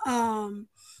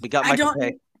 We got Michael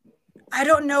Kay. I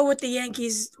don't know who the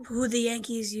Yankees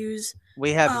use.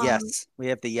 We have Yes. We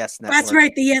have the Yes Network. That's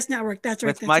right, the Yes Network. That's right.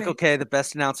 With Michael Kay, the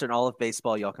best announcer in all of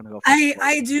baseball. Y'all can go.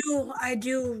 I do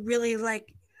really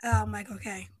like Michael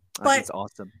Kay. But it's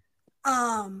awesome.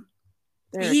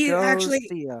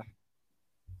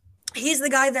 He's the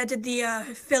guy that did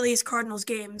the Phillies Cardinals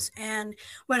games, and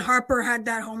when Harper had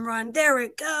that home run, there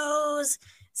it goes.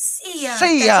 See ya.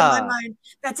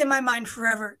 That's in my mind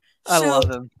forever. I love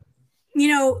him.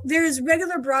 there's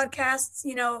regular broadcasts.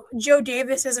 Joe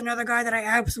Davis is another guy that I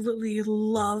absolutely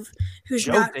love. Who's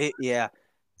not? Yeah.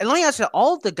 And let me ask you,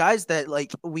 all the guys that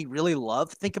we really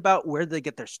love, think about where they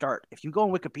get their start. If you go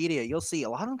on Wikipedia, you'll see a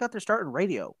lot of them got their start in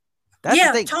radio. That's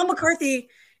the thing. Tom McCarthy.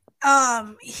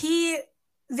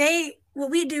 They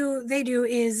do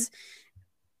is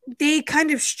they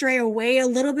kind of stray away a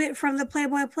little bit from the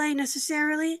play-by-play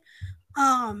necessarily.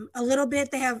 A little bit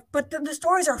but the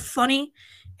stories are funny,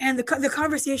 and the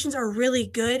conversations are really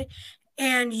good,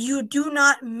 and you do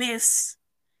not miss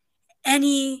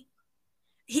any.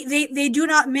 They do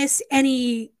not miss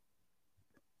any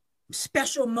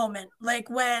special moment, like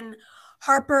when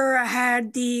Harper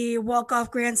had the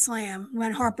walk-off grand slam,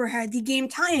 when Harper had the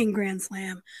game-tying grand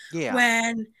slam,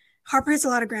 when Harper hits a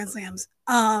lot of grand slams,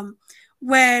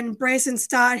 when Bryson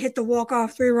Stott hit the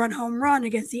walk-off 3-run home run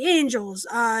against the Angels.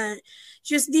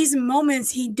 Just these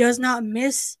moments he does not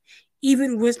miss,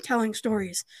 even with telling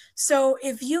stories. So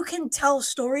if you can tell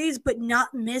stories but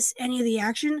not miss any of the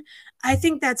action, I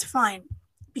think that's fine.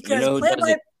 Because who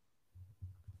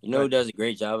does a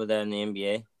great job of that in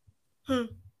the NBA?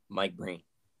 Mike Breen.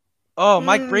 Oh,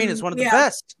 Mike Breen is one of the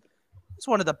best. He's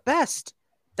one of the best.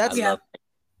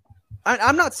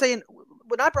 I'm not saying,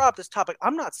 when I brought up this topic,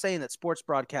 I'm not saying that sports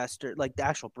broadcaster, like the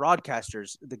actual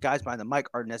broadcasters, the guys behind the mic,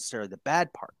 are necessarily the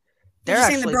bad part. They're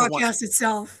actually the broadcast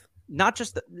itself. Not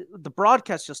just the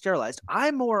broadcast just sterilized.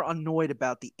 I'm more annoyed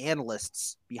about the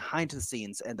analysts behind the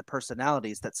scenes and the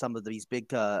personalities that some of these big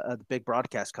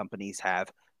broadcast companies have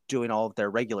doing all of their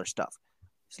regular stuff.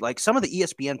 Like some of the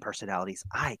ESPN personalities,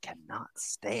 I cannot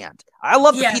stand. I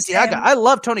love the PTI guy. I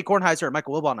love Tony Kornheiser and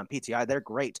Michael Wilbon on PTI. They're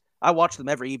great. I watch them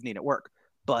every evening at work.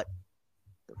 But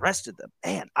the rest of them,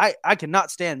 man, I cannot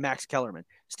stand Max Kellerman.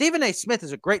 Stephen A. Smith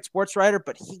is a great sports writer,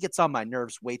 but he gets on my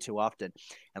nerves way too often.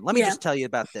 And let me just tell you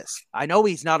about this. I know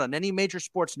he's not on any major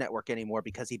sports network anymore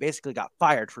because he basically got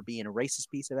fired for being a racist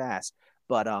piece of ass.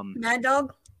 But Mad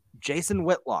Dog? Jason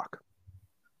Whitlock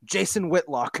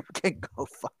can go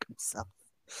fuck himself.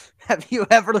 Have you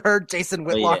ever heard Jason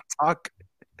Whitlock talk?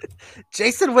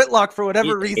 Jason Whitlock, for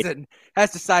whatever reason,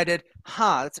 has decided,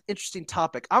 that's an interesting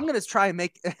topic. I'm going to try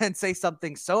and say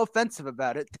something so offensive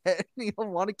about it that he'll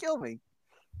want to kill me.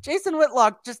 Jason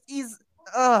Whitlock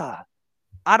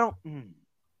I don't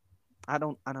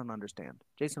understand.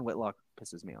 Jason Whitlock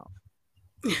pisses me off.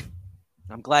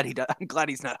 I'm glad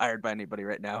he's not hired by anybody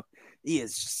right now. He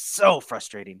is so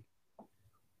frustrating.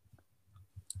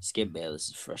 Skip Bayless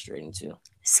is frustrating too.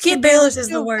 Skip Bayless is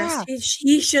the worst. Yeah.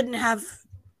 He shouldn't have.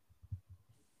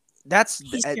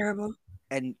 He's terrible.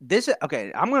 And this,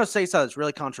 okay, I'm going to say something that's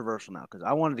really controversial now because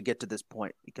I wanted to get to this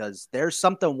point because there's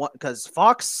something, because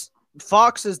Fox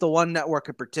is the one network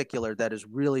in particular that has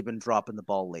really been dropping the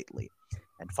ball lately.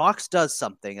 And Fox does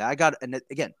something. And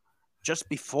again, just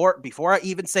before I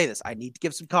even say this, I need to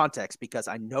give some context because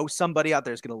I know somebody out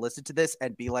there is going to listen to this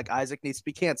and be like, Isaac needs to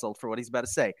be canceled for what he's about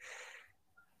to say.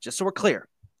 Just so we're clear,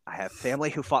 I have family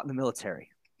who fought in the military.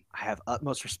 I have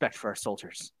utmost respect for our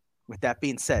soldiers. With that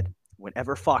being said,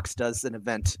 whenever Fox does an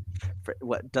event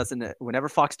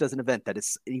that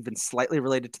is even slightly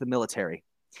related to the military,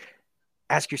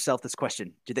 ask yourself this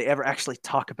question. Do they ever actually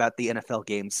talk about the NFL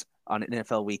games on an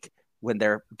NFL week when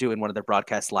they're doing one of their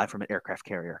broadcasts live from an aircraft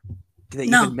carrier? Do they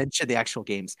even mention the actual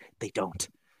games? They don't.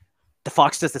 The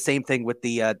Fox does the same thing with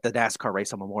the NASCAR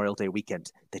race on Memorial Day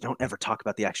weekend. They don't ever talk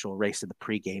about the actual race in the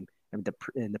pregame. In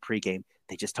the pregame,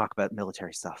 they just talk about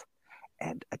military stuff.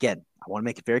 And again, I want to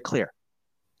make it very clear.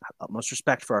 I have utmost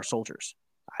respect for our soldiers.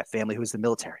 I have family who's the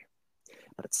military.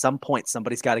 But at some point,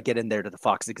 somebody's got to get in there to the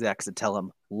Fox execs and tell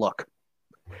them, look,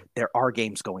 there are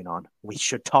games going on. We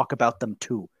should talk about them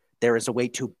too. There is a way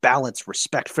to balance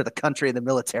respect for the country and the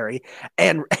military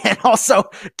and also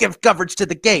give coverage to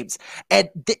the games. And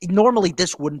normally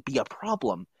this wouldn't be a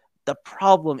problem. The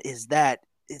problem is that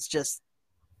it's just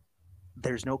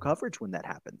there's no coverage when that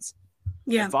happens.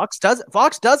 Yeah. And Fox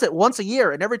does it once a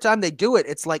year, and every time they do it,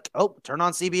 it's like, oh, turn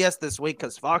on CBS this week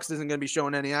because Fox isn't going to be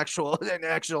showing any actual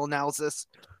analysis.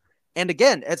 And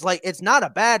again, it's like it's not a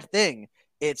bad thing.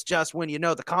 It's just when you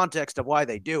know the context of why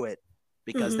they do it,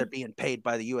 because they're being paid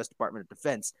by the U.S. Department of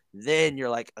Defense, then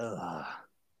you're like, ugh.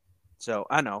 So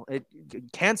I know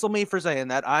cancel me for saying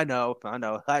that. I know.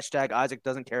 Hashtag Isaac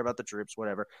doesn't care about the troops,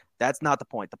 whatever. That's not the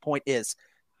point. The point is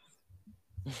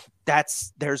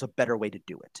there's a better way to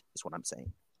do it, is what I'm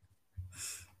saying.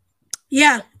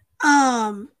 Yeah.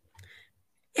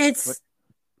 It's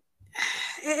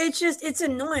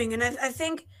annoying. And I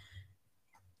think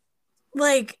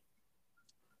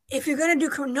if you're going to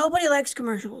do, nobody likes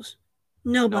commercials.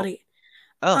 Nobody.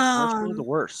 Nope. Oh, commercials are the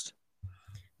worst.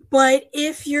 But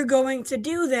if you're going to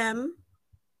do them,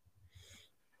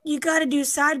 you got to do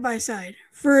side by side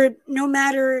for no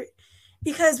matter,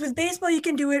 because with baseball you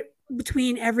can do it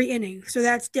between every inning, so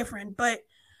that's different. But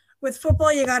with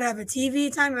football, you got to have a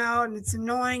TV timeout, and it's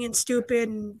annoying and stupid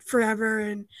and forever.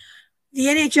 And the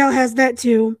NHL has that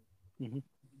too.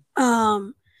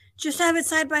 Just have it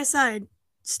side by side.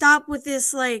 Stop with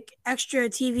this like extra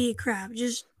TV crap.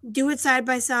 Just do it side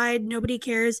by side. Nobody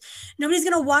cares. Nobody's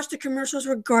gonna watch the commercials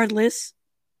regardless.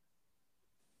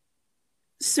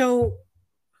 So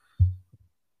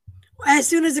as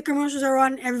soon as the commercials are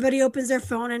on, everybody opens their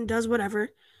phone and does whatever.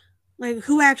 Like,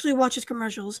 who actually watches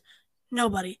commercials?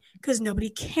 Nobody, because nobody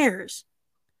cares.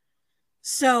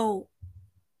 So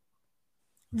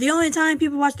the only time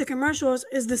people watch the commercials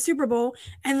is the Super Bowl,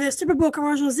 and the Super Bowl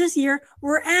commercials this year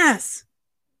were ass.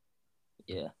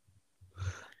 Yeah.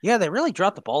 Yeah, they really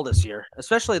dropped the ball this year,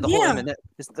 especially the whole M&M.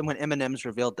 When M&M's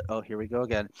revealed. Oh, here we go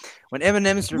again. When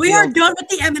M&M's revealed, we are done with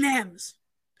the M&M's.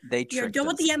 They tricked us. We are done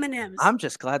with the M&M's. I'm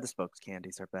just glad the spokes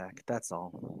candies are back. That's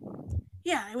all.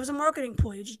 Yeah, it was a marketing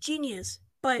ploy. It was genius.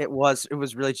 But it was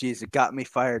really genius. It got me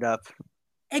fired up.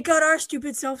 It got our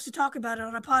stupid selves to talk about it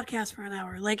on a podcast for an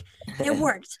hour. Like, it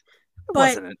worked. It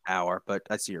wasn't an hour, but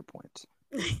I see your point.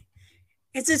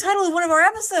 It's the title of one of our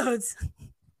episodes.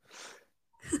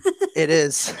 It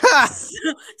is.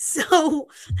 So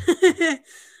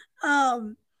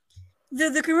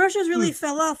the commercials really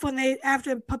fell off when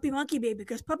after Puppy Monkey Baby,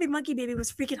 because Puppy Monkey Baby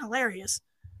was freaking hilarious.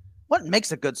 What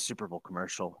makes a good Super Bowl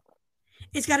commercial?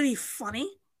 It's got to be funny.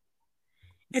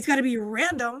 It's got to be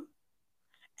random.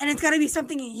 And it's got to be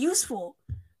something useful.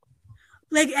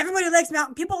 Like, everybody likes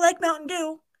people like Mountain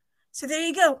Dew. So there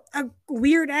you go. A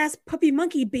weird ass Puppy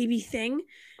Monkey Baby thing.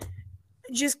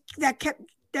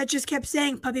 That just kept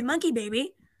saying Puppy Monkey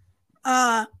Baby.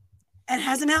 And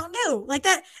has a Mountain Dew. Like,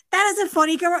 that is a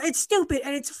funny commercial. It's stupid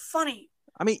and it's funny.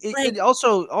 I mean, it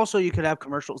also you could have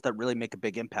commercials that really make a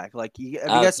big impact. Like, have you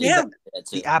guys seen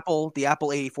the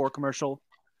Apple 84 commercial?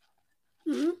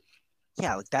 Mm-hmm.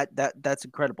 Yeah, like that's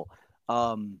incredible.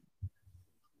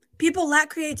 People lack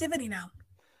creativity now.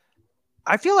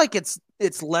 I feel like it's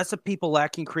less of people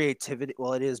lacking creativity.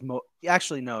 Well, it is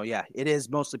actually no, yeah, it is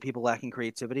mostly people lacking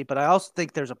creativity. But I also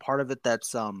think there's a part of it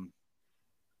that's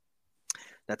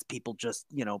people just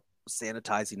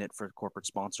sanitizing it for corporate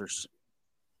sponsors.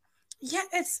 Yeah,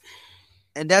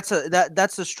 that's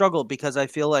a struggle, because I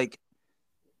feel like.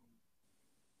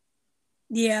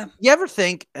 Yeah. You ever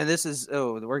think, and this is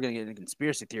we're gonna get into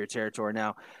conspiracy theory territory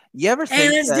now. You ever think? Hey,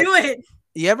 let's do it.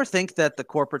 You ever think that the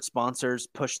corporate sponsors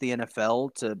push the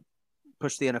NFL to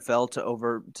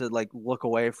like look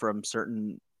away from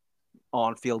certain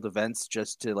on-field events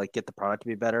just to like get the product to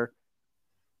be better?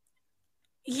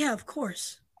 Yeah, of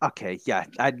course. Okay, yeah,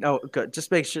 I know. Good. Just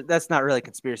make sure that's not really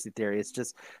conspiracy theory. It's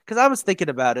just because I was thinking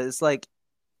about it. It's like,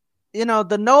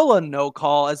 the Nola no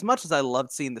call. As much as I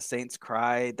loved seeing the Saints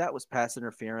cry, that was pass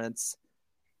interference.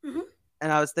 Mm-hmm.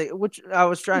 And I was thinking, what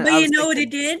it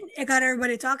did? It got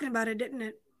everybody talking about it, didn't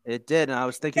it? It did, and I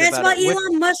was thinking that's why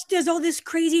Elon Musk does all this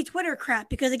crazy Twitter crap,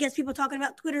 because it gets people talking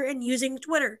about Twitter and using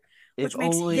Twitter, which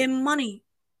makes him money.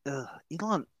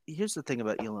 Elon. Here's the thing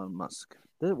about Elon Musk.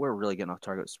 We're really getting off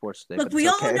target with sports today. Look, we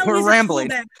all know we're he's rambling. A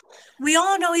tool bag. We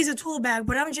all know he's a tool bag,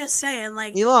 but I'm just saying,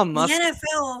 like, Elon Musk. The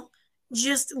NFL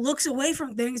just looks away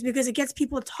from things because it gets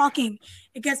people talking.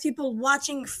 It gets people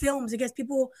watching films. It gets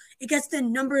the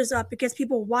numbers up. It gets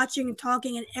people watching and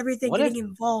talking and everything getting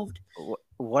involved.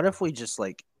 What if we just,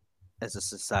 like, as a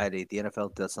society, the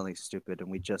NFL does something stupid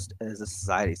and we just, as a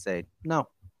society, say no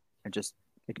and just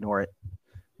ignore it?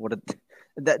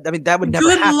 That would never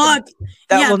good happen. Luck.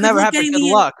 That will never happen. Good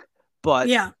luck. But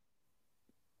yeah,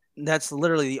 that's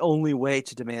literally the only way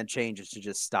to demand change, is to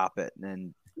just stop it.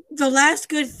 And the last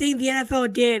good thing the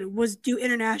NFL did was do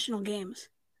international games.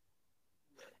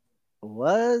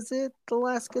 Was it the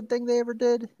last good thing they ever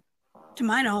did? To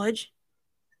my knowledge.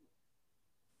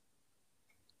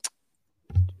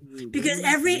 Because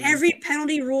every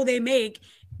penalty rule they make,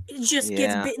 it just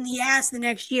gets bit in the ass the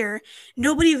next year.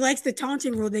 Nobody likes the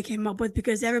taunting rule they came up with,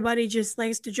 because everybody just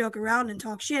likes to joke around and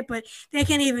talk shit, but they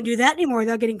can't even do that anymore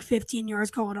without getting 15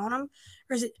 yards called on them.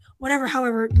 Or is it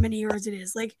however many yards it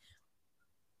is. Like,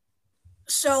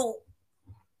 so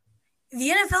the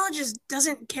NFL just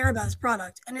doesn't care about its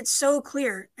product, and it's so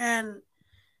clear. And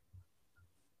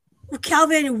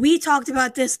Calvin, we talked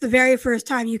about this the very first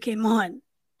time you came on.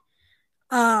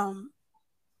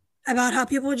 About how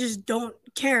people just don't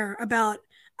care about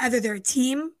either their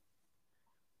team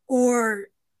or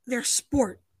their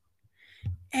sport.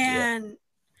 And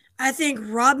I think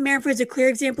Rob Manfred's a clear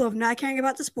example of not caring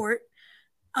about the sport.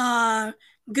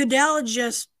 Goodell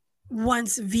just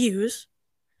wants views.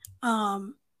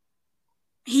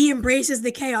 he embraces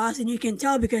the chaos, and you can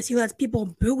tell because he lets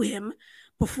people boo him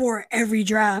before every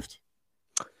draft.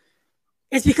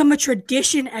 It's become a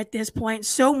tradition at this point,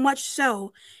 so much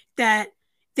so that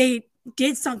they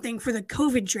did something for the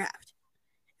COVID draft.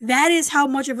 That is how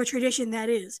much of a tradition that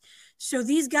is. So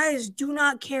these guys do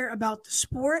not care about the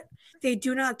sport. They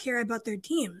do not care about their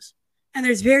teams. And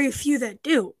there's very few that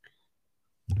do.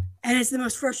 And it's the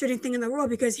most frustrating thing in the world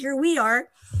because here we are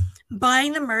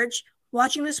buying the merch,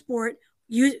 watching the sport,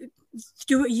 going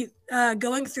through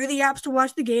the apps to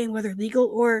watch the game, whether legal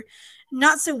or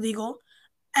not so legal.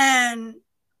 And,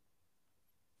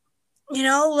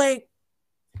 like,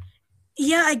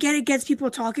 yeah, I get it gets people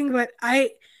talking, but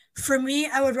for me,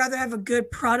 I would rather have a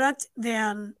good product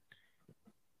than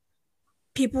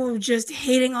people just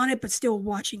hating on it but still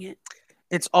watching it.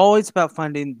 It's always about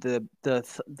finding the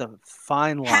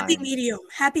fine line, happy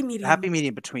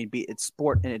medium between it's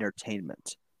sport and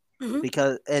entertainment. Mm-hmm.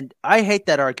 Because, and I hate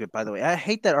that argument, by the way. I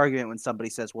hate that argument when somebody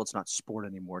says, "Well, it's not sport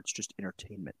anymore; it's just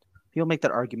entertainment." People make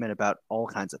that argument about all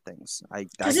kinds of things.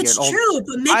 Because it's true,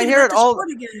 but make it about the sport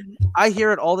again. I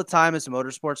hear it all the time as a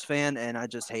motorsports fan, and I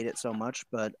just hate it so much.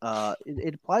 But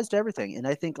it applies to everything, and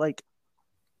I think like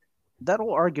that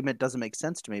whole argument doesn't make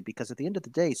sense to me because at the end of the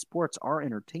day, sports are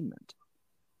entertainment,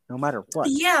 no matter what.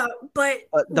 Yeah, but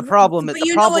the problem is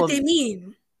know what they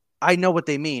mean. I know what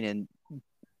they mean, and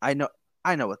I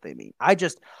know what they mean.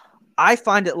 I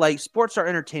find it like sports are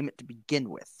entertainment to begin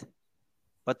with.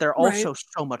 But they're also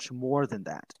so much more than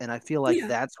that. And I feel like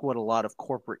that's what a lot of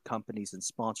corporate companies and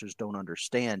sponsors don't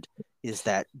understand is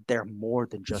that they're more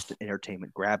than just an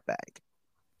entertainment grab bag.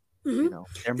 Mm-hmm.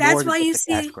 They're more than just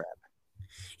a cash grab.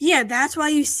 Yeah, that's why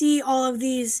you see all of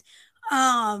these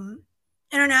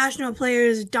international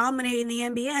players dominating the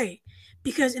NBA.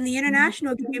 Because in the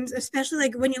international games, especially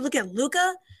like when you look at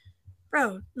Luka,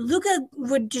 bro, Luka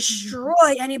would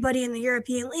destroy anybody in the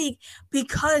European League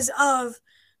because of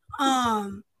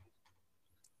the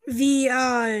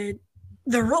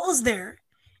rules there.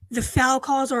 The foul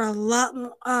calls are a lot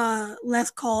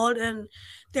less called, and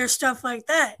there's stuff like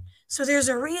that. So there's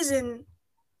a reason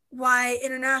why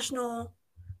international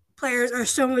players are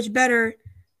so much better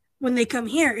when they come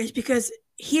here. Is because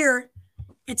here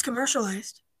it's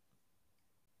commercialized,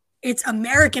 it's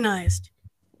Americanized,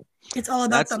 it's all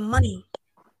about the money.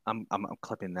 I'm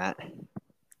clipping that.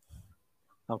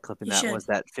 I'm clipping that. Was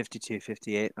that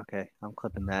 52-58? Okay, I'm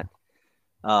clipping that.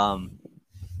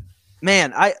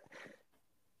 Man,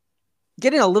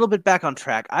 getting a little bit back on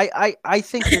track. I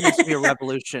think there needs to be a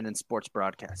revolution in sports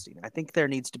broadcasting. I think there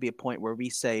needs to be a point where we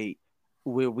say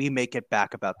we make it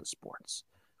back about the sports.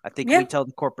 I think we tell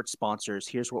the corporate sponsors,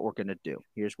 here's what we're going to do.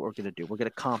 Here's what we're going to do. We're going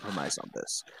to compromise on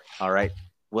this. All right.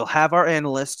 We'll have our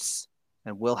analysts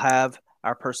and we'll have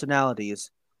our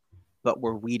personalities, but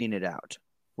we're weeding it out.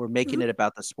 We're making it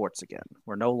about the sports again.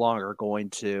 We're no longer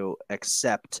going to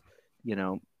accept,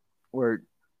 you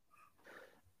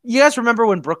guys remember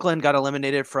when Brooklyn got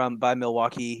eliminated by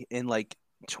Milwaukee in like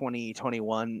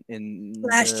 2021 in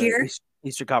last year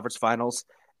Eastern Conference Finals?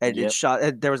 And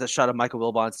there was a shot of Michael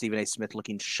Wilbon and Stephen A. Smith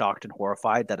looking shocked and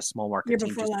horrified that a small market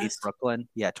team just beat Brooklyn.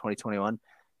 Yeah, 2021.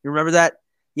 You remember that?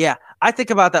 Yeah, I think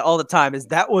about that all the time. Is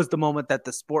that was the moment that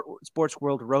the sports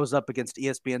world rose up against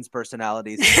ESPN's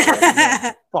personalities.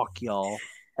 And fuck y'all.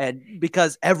 And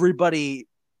because everybody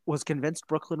was convinced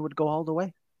Brooklyn would go all the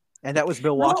way. And that was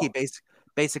Milwaukee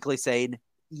basically saying,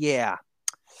 yeah,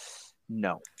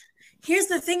 no. Here's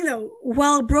the thing, though.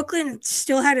 While Brooklyn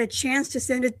still had a chance to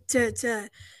send it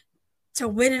to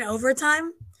win in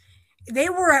overtime, they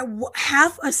were at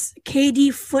half a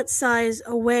KD foot size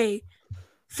away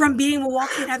from beating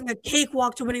Milwaukee and having a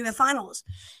cakewalk to winning the finals.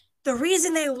 The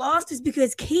reason they lost is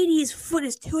because KD's foot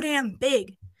is too damn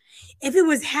big. If it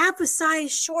was half a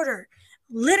size shorter,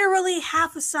 literally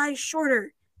half a size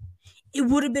shorter, it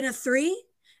would have been a 3.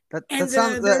 The Nets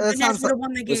would have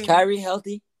won the game. Was Kyrie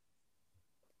healthy?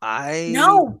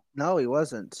 No, he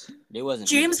wasn't. It wasn't.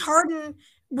 James Harden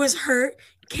was hurt.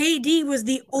 KD was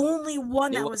the only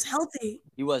one that was healthy.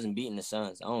 He wasn't beating the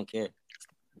Suns. I don't care.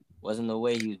 Wasn't no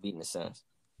way he was beating the Suns.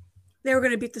 They were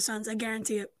going to beat the Suns. I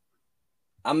guarantee it.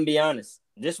 I'm going to be honest.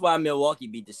 This is why Milwaukee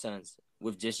beat the Suns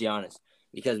with just Giannis.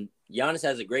 Because Giannis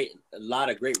has a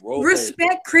lot of great role players.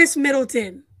 Respect Chris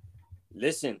Middleton.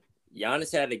 Listen,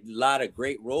 Giannis had a lot of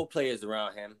great role players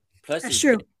around him. Plus, that's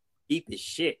true. Deep as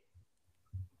shit.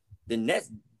 The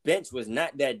Nets bench was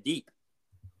not that deep.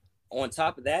 On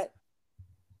top of that,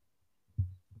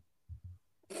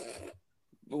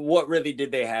 what really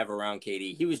did they have around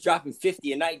KD? He was dropping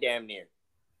 50 a night damn near.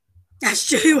 That's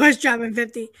true. He was dropping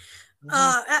 50.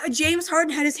 James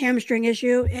Harden had his hamstring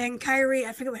issue, and Kyrie,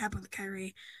 I forget what happened with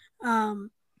Kyrie.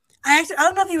 I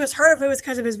don't know if he was hurt, if it was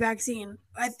because of his vaccine.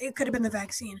 It could have been the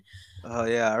vaccine. Oh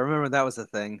yeah, I remember that was a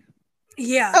thing.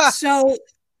 Yeah. So,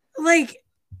 like,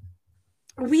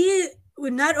 we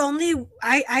would not only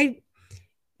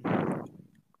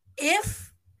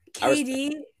if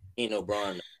KD ain't no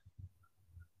Braun.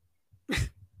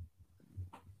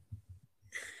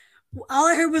 All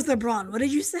I heard was LeBron. What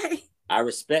did you say? I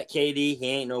respect KD. He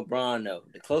ain't no Braun though.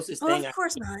 The closest thing, of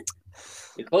course not.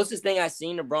 The closest thing I've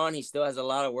seen to Braun, he still has a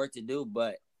lot of work to do,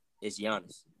 but it's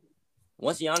Giannis.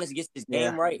 Once Giannis gets his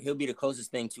game right, he'll be the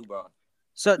closest thing to Braun.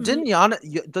 So didn't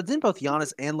both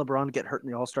Giannis and LeBron get hurt in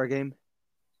the All-Star game?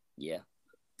 Yeah.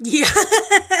 Yeah.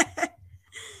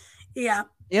 Yeah.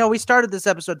 You know, we started this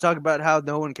episode talking about how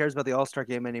no one cares about the All-Star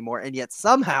game anymore, and yet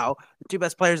somehow the two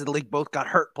best players in the league both got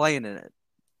hurt playing in it.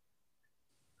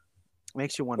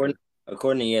 Makes you wonder.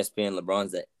 According to ESPN,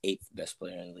 LeBron's the 8th best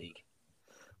player in the league.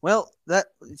 Well,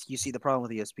 you see the problem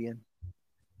with ESPN.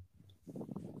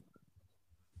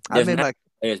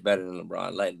 Players better than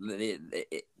LeBron. Like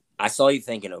I saw you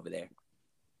thinking over there.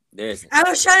 I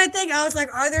was trying to think. I was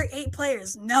like, are there 8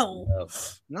 players? No.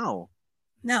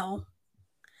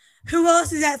 Who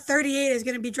else is at 38 is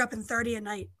going to be dropping 30 a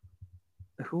night?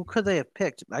 Who could they have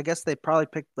picked? I guess they probably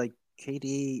picked like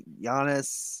KD,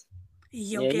 Giannis,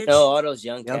 Jokic. Yeah, all those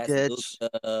young Jokic.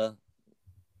 Cats.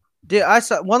 Dude, I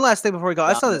saw one last thing before we go.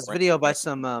 I saw this video by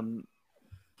some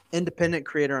independent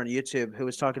creator on YouTube who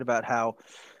was talking about how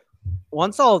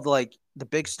once all of the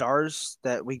big stars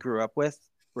that we grew up with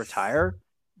retire,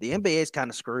 the NBA is kind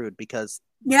of screwed because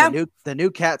the new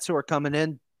cats who are coming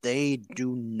in, they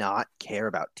do not care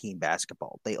about team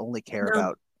basketball. They only care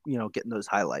about getting those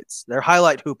highlights. They're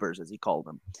highlight hoopers, as he called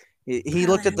them. He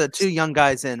looked at the 2 young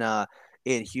guys in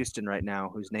Houston right now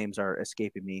whose names are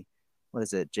escaping me. What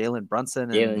is it? Jalen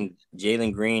Brunson and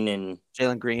Jalen Green and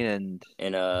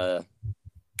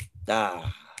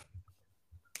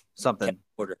something.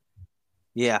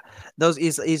 Yeah, those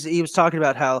he was talking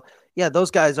about how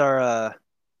those guys are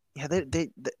they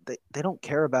don't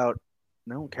care about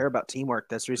teamwork.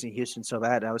 That's the reason Houston's so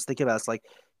bad. I was thinking about it's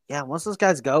once those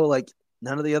guys go,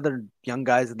 none of the other young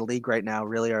guys in the league right now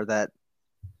really are that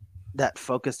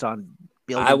focused on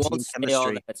building team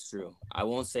chemistry. I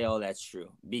won't say all that's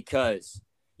true because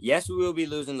yes, we will be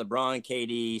losing LeBron,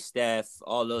 KD, Steph,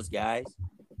 all those guys,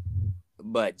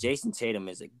 but Jason Tatum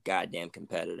is a goddamn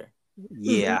competitor.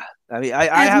 Yeah, I mean,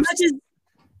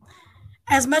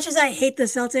 as much as I hate the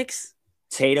Celtics,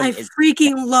 Tatum I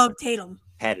freaking love Tatum.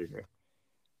 Competitor.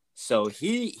 So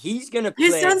he's gonna play.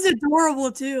 His son's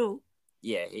adorable too.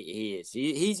 Yeah, he is.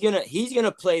 He's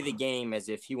gonna play the game as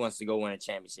if he wants to go win a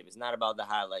championship. It's not about the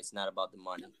highlights, not about the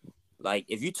money. Like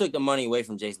if you took the money away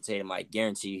from Jason Tatum, I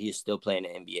guarantee you he's still playing the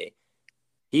NBA.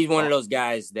 He's one of those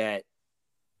guys that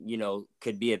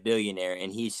could be a billionaire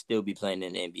and he'd still be playing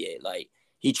in the NBA. Like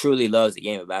he truly loves the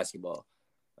game of basketball.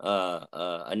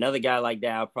 Another guy like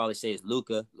that I'll probably say is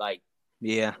Luka.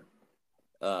 Embiid.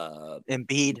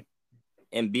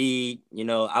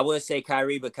 I would say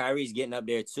Kyrie, but Kyrie's getting up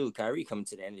there too. Kyrie coming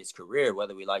to the end of his career,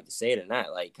 whether we like to say it or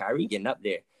not. Like Kyrie getting up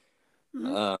there.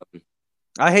 Mm-hmm.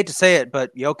 I hate to say it,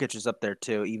 but Jokic is up there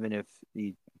too, even if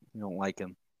you don't like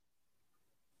him.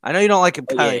 I know you don't like him,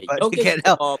 Kyrie, but you can't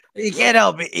help. You can't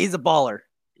help it. He's a baller.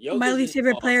 My least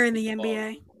favorite player in the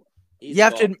NBA. You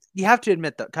have to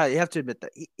admit that, Kylie. You have to admit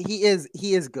that he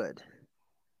is good.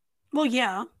 Well,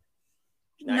 yeah,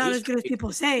 not as good as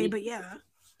people say, but yeah.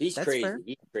 He's crazy. Fair.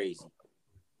 He's crazy.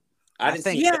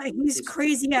 He's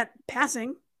crazy at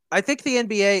passing. I think the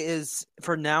NBA is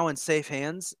for now in safe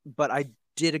hands, but I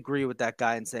did agree with that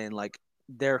guy in saying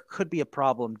there could be a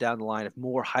problem down the line if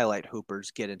more highlight hoopers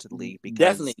get into the league. Because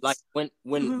definitely, like when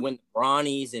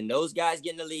Bronnies and those guys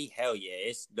get in the league, hell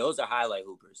yeah, those are highlight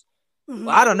hoopers. Mm-hmm.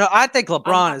 Well, I don't know. I think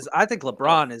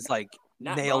LeBron is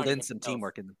nailed in some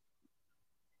teamwork in.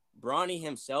 Bronny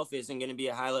himself isn't going to be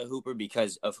a highlight hooper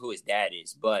because of who his dad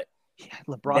is, but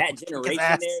LeBron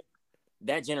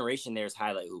that generation there is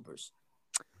highlight hoopers.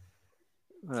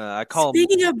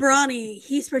 Speaking of Bronny,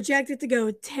 he's projected to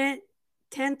go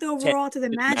 10th overall to the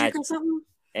Magic or something.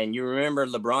 And you remember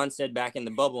LeBron said back in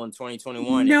the bubble in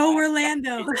 2021. No,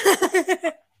 Orlando.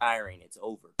 Hiring, it's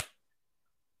over.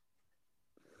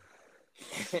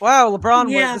 Wow,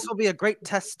 LeBron, this will be a great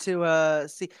test to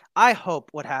see. I hope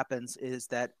what happens is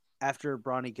that after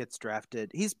Bronny gets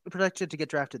drafted, he's projected to get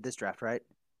drafted this draft, right?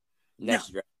 Next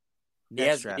draft.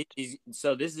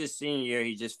 So this is his senior year.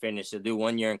 He just finished. He'll do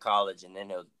 1 year in college, and then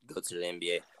he'll go to the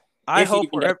NBA. I hope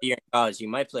he year in college, he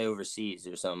might play overseas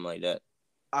or something like that.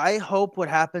 I hope what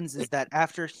happens is that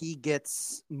after he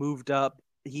gets moved up,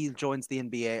 he joins the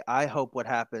NBA. I hope what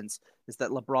happens is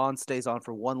that LeBron stays on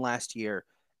for one last year,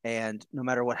 and no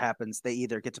matter what happens, they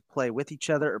either get to play with each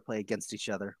other or play against each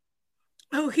other.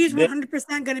 Oh, he's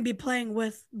 100% going to be playing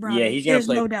with Bronny. Yeah, he's going to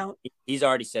play. No doubt. He's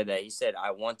already said that. He said,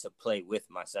 I want to play with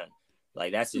my son.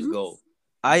 Like, that's his goal.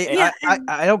 I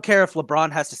don't care if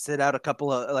LeBron has to sit out a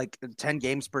couple of 10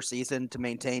 games per season to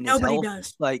maintain his health. Nobody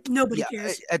does. Nobody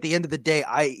cares. At the end of the day,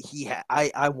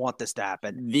 I want this to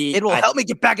happen. It will help me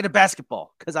get back into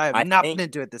basketball because I have not been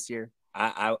into it this year.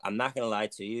 I'm not gonna lie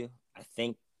to you. I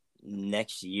think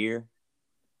next year,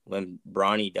 when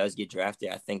Bronny does get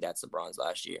drafted, I think that's LeBron's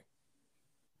last year.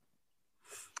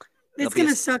 It's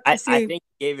gonna suck to see. I think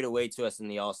he gave it away to us in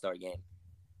the All-Star game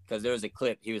because there was a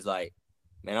clip. He was like,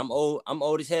 "Man, I'm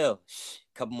old as hell.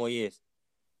 A couple more years."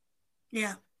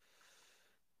 Yeah.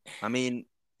 I mean,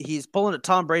 he's pulling at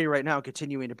Tom Brady right now,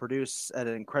 continuing to produce at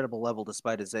an incredible level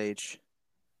despite his age.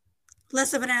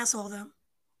 Less of an asshole, though.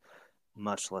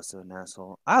 Much less of an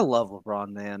asshole. I love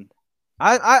LeBron, man.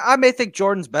 I may think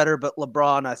Jordan's better, but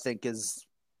LeBron, I think, is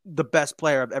the best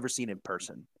player I've ever seen in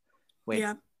person. Wait,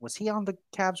 yeah. Was he on the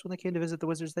Cavs when they came to visit the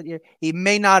Wizards that year? He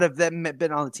may not have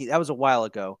been on the team. That was a while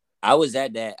ago. I was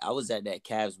at that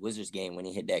Cavs Wizards game when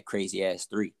he hit that crazy ass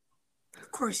 3.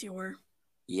 Of course you were.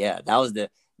 Yeah, that was the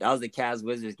Cavs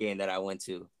Wizards game that I went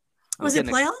to. Was it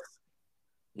playoffs?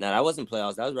 No, that wasn't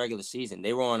playoffs. That was regular season.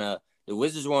 The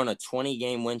Wizards were on a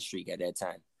 20-game win streak at that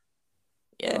time.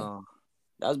 Yeah.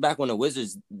 That was back when the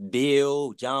Wizards,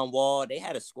 Bill, John Wall, they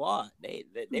had a squad. They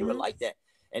were like that.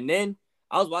 And then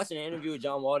I was watching an interview with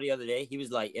John Wall the other day. He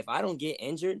was like, if I don't get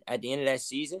injured at the end of that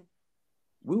season,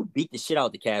 we would beat the shit out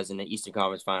of the Cavs in the Eastern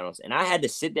Conference Finals. And I had to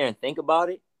sit there and think about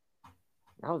it.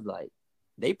 I was like,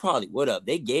 they probably would have.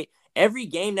 Every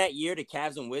game that year the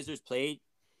Cavs and Wizards played,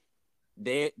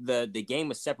 the game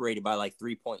was separated by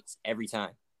 3 points every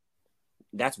time.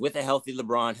 That's with a healthy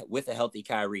LeBron, with a healthy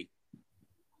Kyrie.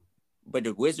 But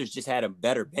the Wizards just had a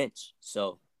better bench.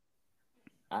 So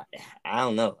I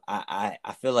don't know. I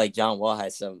feel like John Wall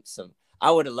has some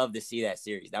I would have loved to see that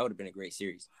series. That would have been a great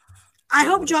series. I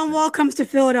hope John Wall comes to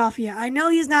Philadelphia. I know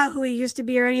he's not who he used to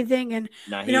be or anything, and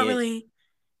we don't really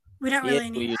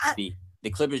need that. The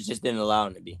Clippers just didn't allow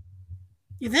him to be.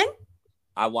 You think?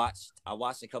 I watched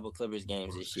a couple of Clippers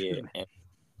games this year, and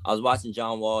I was watching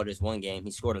John Wall this one game.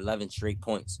 He scored 11 straight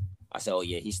points. I said, "Oh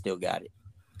yeah, he still got it."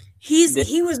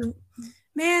 He was,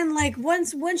 man.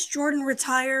 Once Jordan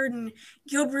retired and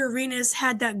Gilbert Arenas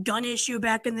had that gun issue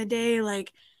back in the day,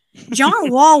 John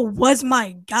Wall was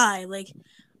my guy.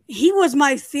 He was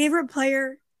my favorite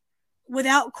player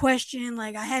without question.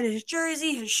 I had his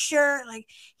jersey, his shirt.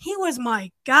 He was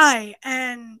my guy,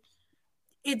 and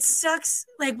it sucks.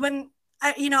 When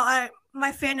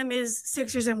my fandom is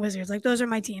Sixers and Wizards. Those are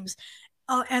my teams,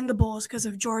 and the Bulls because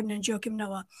of Jordan and Joakim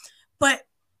Noah. But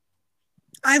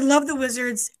I love the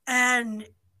Wizards, and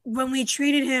when we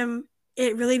traded him,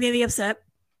 it really made me upset,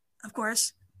 of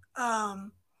course.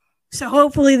 So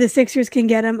hopefully the Sixers can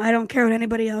get him. I don't care what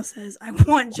anybody else says. I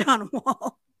want John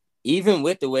Wall. Even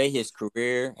with the way his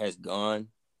career has gone,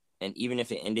 and even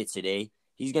if it ended today,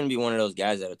 he's going to be one of those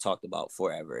guys that are talked about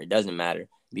forever. It doesn't matter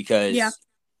because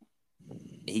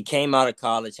he came out of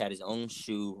college, had his own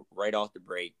shoe right off the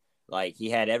break. He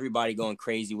had everybody going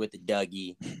crazy with the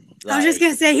Dougie. I was just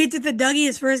gonna say he did the Dougie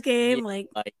his first game.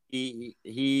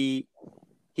 He's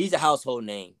a household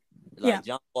name.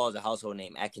 John Wall is a household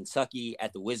name at Kentucky,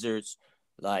 at the Wizards.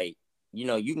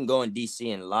 You can go in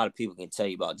DC and a lot of people can tell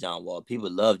you about John Wall.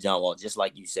 People love John Wall, just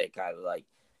like you said, Kyler.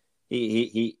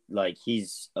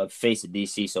 He's a face of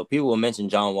DC, so people will mention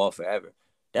John Wall forever.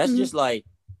 That's just I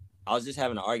was just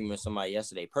having an argument with somebody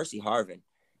yesterday. Percy Harvin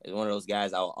is one of those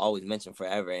guys I will always mention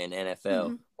forever in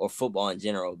NFL or football in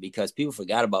general because people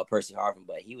forgot about Percy Harvin,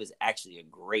 but he was actually a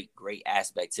great, great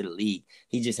aspect to the league.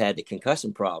 He just had the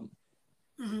concussion problem.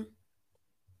 Mm-hmm.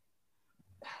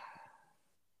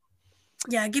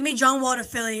 Yeah, give me John Wall to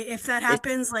Philly. If that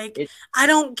happens, I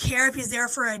don't care if he's there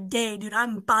for a day, dude.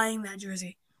 I'm buying that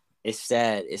jersey. It's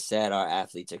sad. It's sad our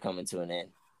athletes are coming to an end.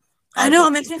 I know.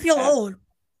 It makes me feel old.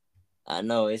 I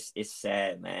know. It's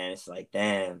sad, man. It's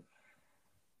damn.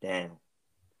 I'm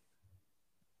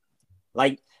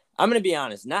going to be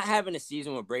honest. Not having a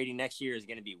season with Brady next year is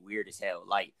going to be weird as hell.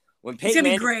 When Peyton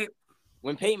Manning, great.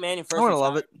 When Peyton Manning first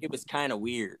retired, it was kind of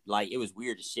weird. It was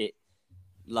weird as shit.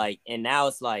 And now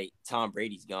it's Tom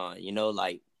Brady's gone.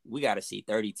 We got to see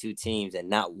 32 teams and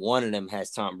not one of them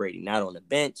has Tom Brady. Not on the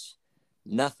bench.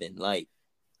 Nothing.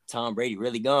 Tom Brady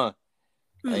really gone.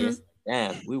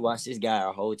 Damn, we watched this guy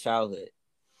our whole childhood.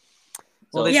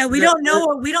 So, we don't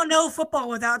know football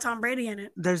without Tom Brady in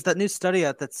it. There's that new study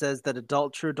out that says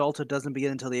that true adulthood doesn't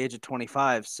begin until the age of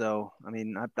 25. So, I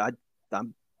mean,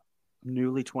 I'm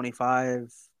newly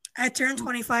 25. I turn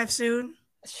 25 soon.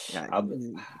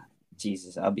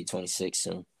 Jesus, I'll be 26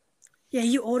 soon. Yeah,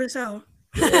 you old as hell.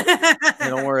 Yeah,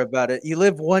 don't worry about it. You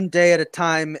live one day at a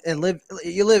time, and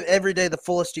you live every day the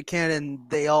fullest you can, and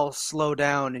they all slow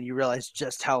down, and you realize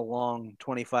just how long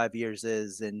 25 years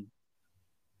is, and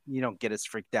you don't get as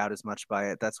freaked out as much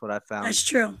by it. That's what I found. That's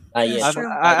true. Yeah. That's true.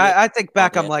 I think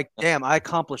back, I'm like, damn, I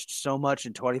accomplished so much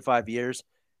in 25 years.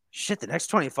 Shit, the next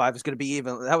 25 is going to be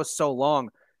even. That was so long.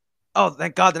 Oh,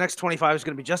 thank God, the next 25 is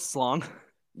going to be just as long.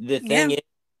 The thing is,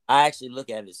 I actually look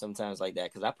at it sometimes like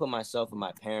that because I put myself in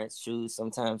my parents' shoes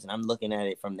sometimes, and I'm looking at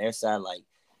it from their side like,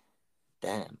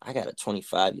 damn, I got a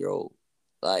 25-year-old.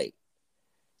 Like,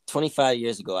 25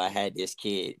 years ago, I had this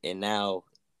kid, and now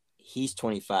he's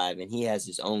 25, and he has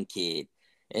his own kid.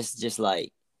 It's just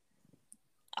like,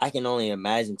 I can only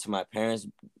imagine to my parents'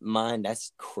 mind,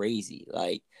 that's crazy.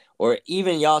 Like, or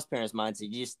even y'all's parents' mind to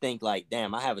just think like,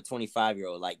 damn, I have a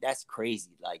 25-year-old. Like, that's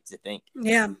crazy, like, to think.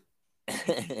 Yeah.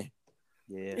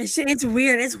 Yeah. It's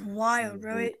weird. It's wild,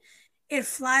 bro. It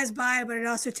flies by, but it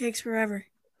also takes forever.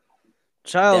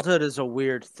 Childhood is a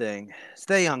weird thing.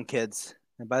 Stay young, kids.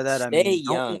 And by that, I mean,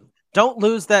 young. Don't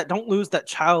lose that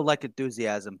childlike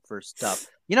enthusiasm for stuff.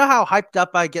 You know how hyped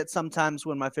up I get sometimes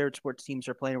when my favorite sports teams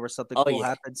are playing, where something cool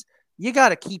happens? You got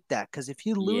to keep that, because if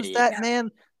you lose that,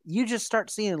 man, you just start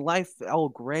seeing life all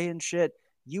gray and shit.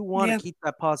 You want to keep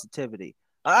that positivity.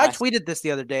 I tweeted this the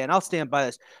other day, and I'll stand by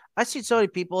this. I see so many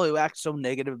people who act so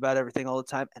negative about everything all the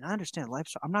time, and I understand life.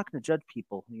 So I'm not going to judge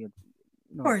people.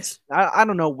 Of course. I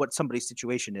don't know what somebody's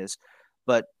situation is,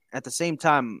 but at the same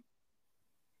time,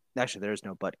 actually, there is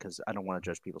no but, because I don't want to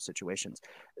judge people's situations.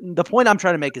 The point I'm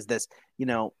trying to make is this: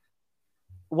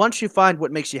 once you find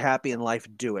what makes you happy in life,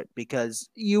 do it, because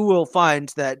you will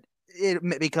find that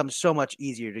it becomes so much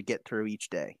easier to get through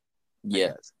each day.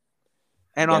 Yeah.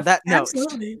 And on that note,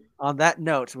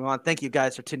 we want to thank you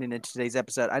guys for tuning into today's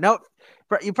episode. I know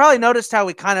you probably noticed how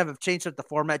we kind of have changed up the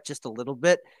format just a little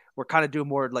bit. We're kind of doing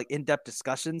more like in-depth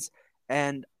discussions,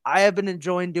 and I have been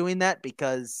enjoying doing that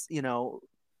because,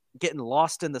 getting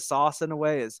lost in the sauce in a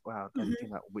way is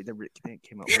came out weird.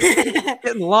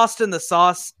 Getting lost in the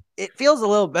sauce, it feels a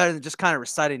little better than just kind of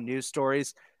reciting news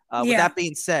stories. With that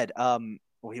being said,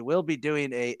 we will be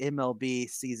doing a MLB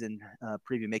season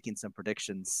preview, making some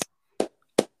predictions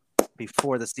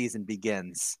before the season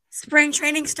begins. Spring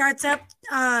training starts up.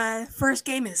 First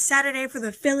game is Saturday for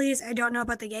the Phillies. I don't know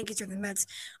about the Yankees or the Mets.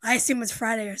 I assume it's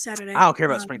Friday or Saturday. I don't care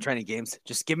about spring training games.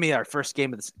 Just give me our first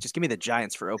game just give me the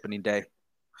Giants for opening day.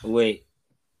 Wait,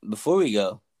 before we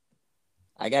go,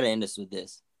 I gotta end us with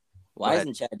this. Why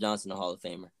isn't Chad Johnson a Hall of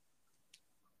Famer?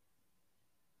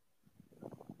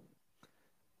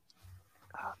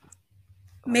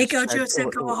 Make Ocho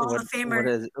Cinco a Hall of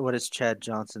Famer. What is Chad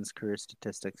Johnson's career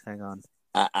statistics? Hang on.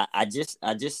 I just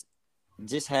had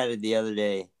it the other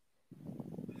day.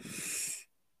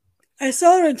 I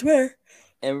saw it on Twitter.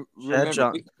 And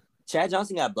remember, Chad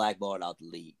Johnson got blackballed out the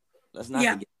league. Let's not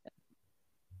forget that.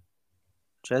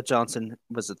 Chad Johnson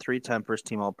was a 3-time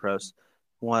first-team All-Pros,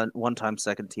 one-time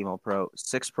second-team All-Pro,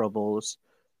 6 Pro Bowls,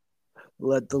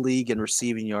 led the league in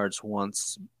receiving yards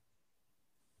once.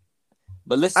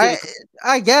 But let's see.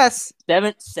 I guess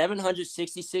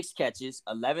 766 catches,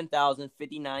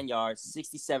 11,059 yards,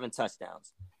 67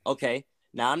 touchdowns. Okay,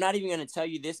 now I'm not even going to tell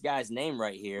you this guy's name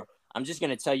right here. I'm just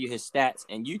going to tell you his stats,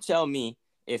 and you tell me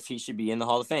if he should be in the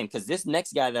Hall of Fame, because this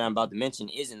next guy that I'm about to mention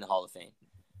is in the Hall of Fame.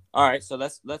 All right, so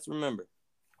let's remember.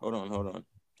 Hold on.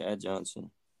 Chad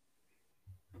Johnson.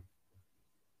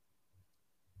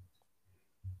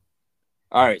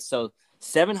 All right, so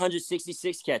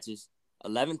 766 catches,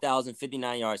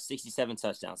 11,059 yards, 67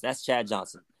 touchdowns. That's Chad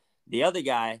Johnson. The other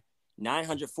guy,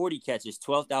 940 catches,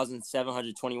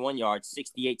 12,721 yards,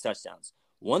 68 touchdowns.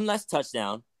 One less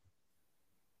touchdown,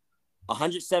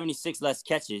 176 less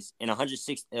catches, and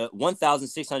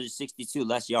 1,662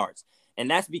 less yards.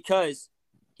 And that's because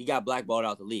he got blackballed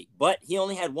out the league. But he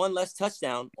only had one less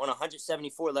touchdown on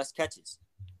 174 less catches.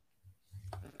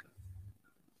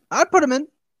 I'd put him in.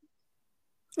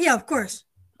 Yeah, of course.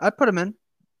 I'd put him in.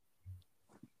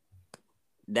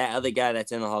 That other guy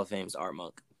that's in the Hall of Fame is Art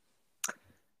Monk.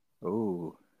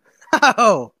 Ooh.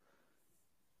 Oh.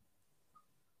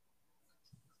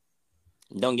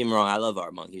 Don't get me wrong, I love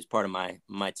Art Monk. He was part of my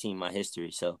team, my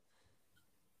history. So,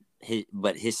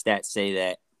 but his stats say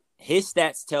that. His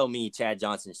stats tell me Chad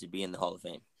Johnson should be in the Hall of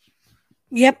Fame.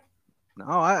 Yep. No,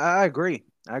 I agree.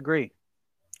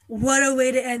 What a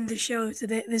way to end the show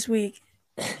this week.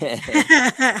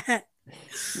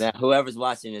 Now, whoever's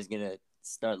watching is going to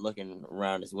start looking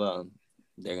around as well.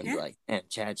 They're going to be like, man,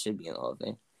 Chad should be in the Hall of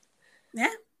Fame. Yeah.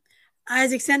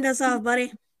 Isaac, send us off,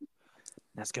 buddy.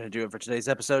 That's going to do it for today's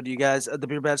episode, you guys. The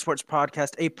Beer Bad Sports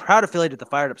Podcast, a proud affiliate of the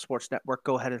Fired Up Sports Network.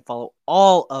 Go ahead and follow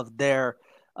all of their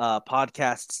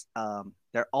podcasts.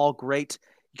 They're all great.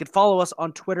 You can follow us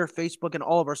on Twitter, Facebook, and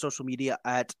all of our social media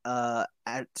at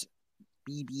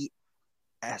BBS.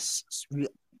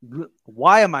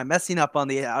 Why am I messing up on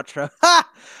the outro?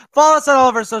 Follow us on all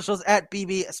of our socials at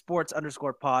BB Sports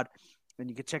 _pod. And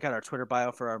you can check out our Twitter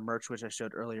bio for our merch, which I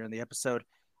showed earlier in the episode.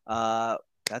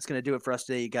 That's going to do it for us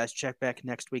today, you guys. Check back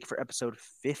next week for episode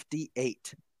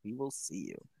 58. We will see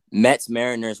you. Mets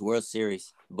Mariners World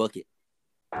Series. Book it.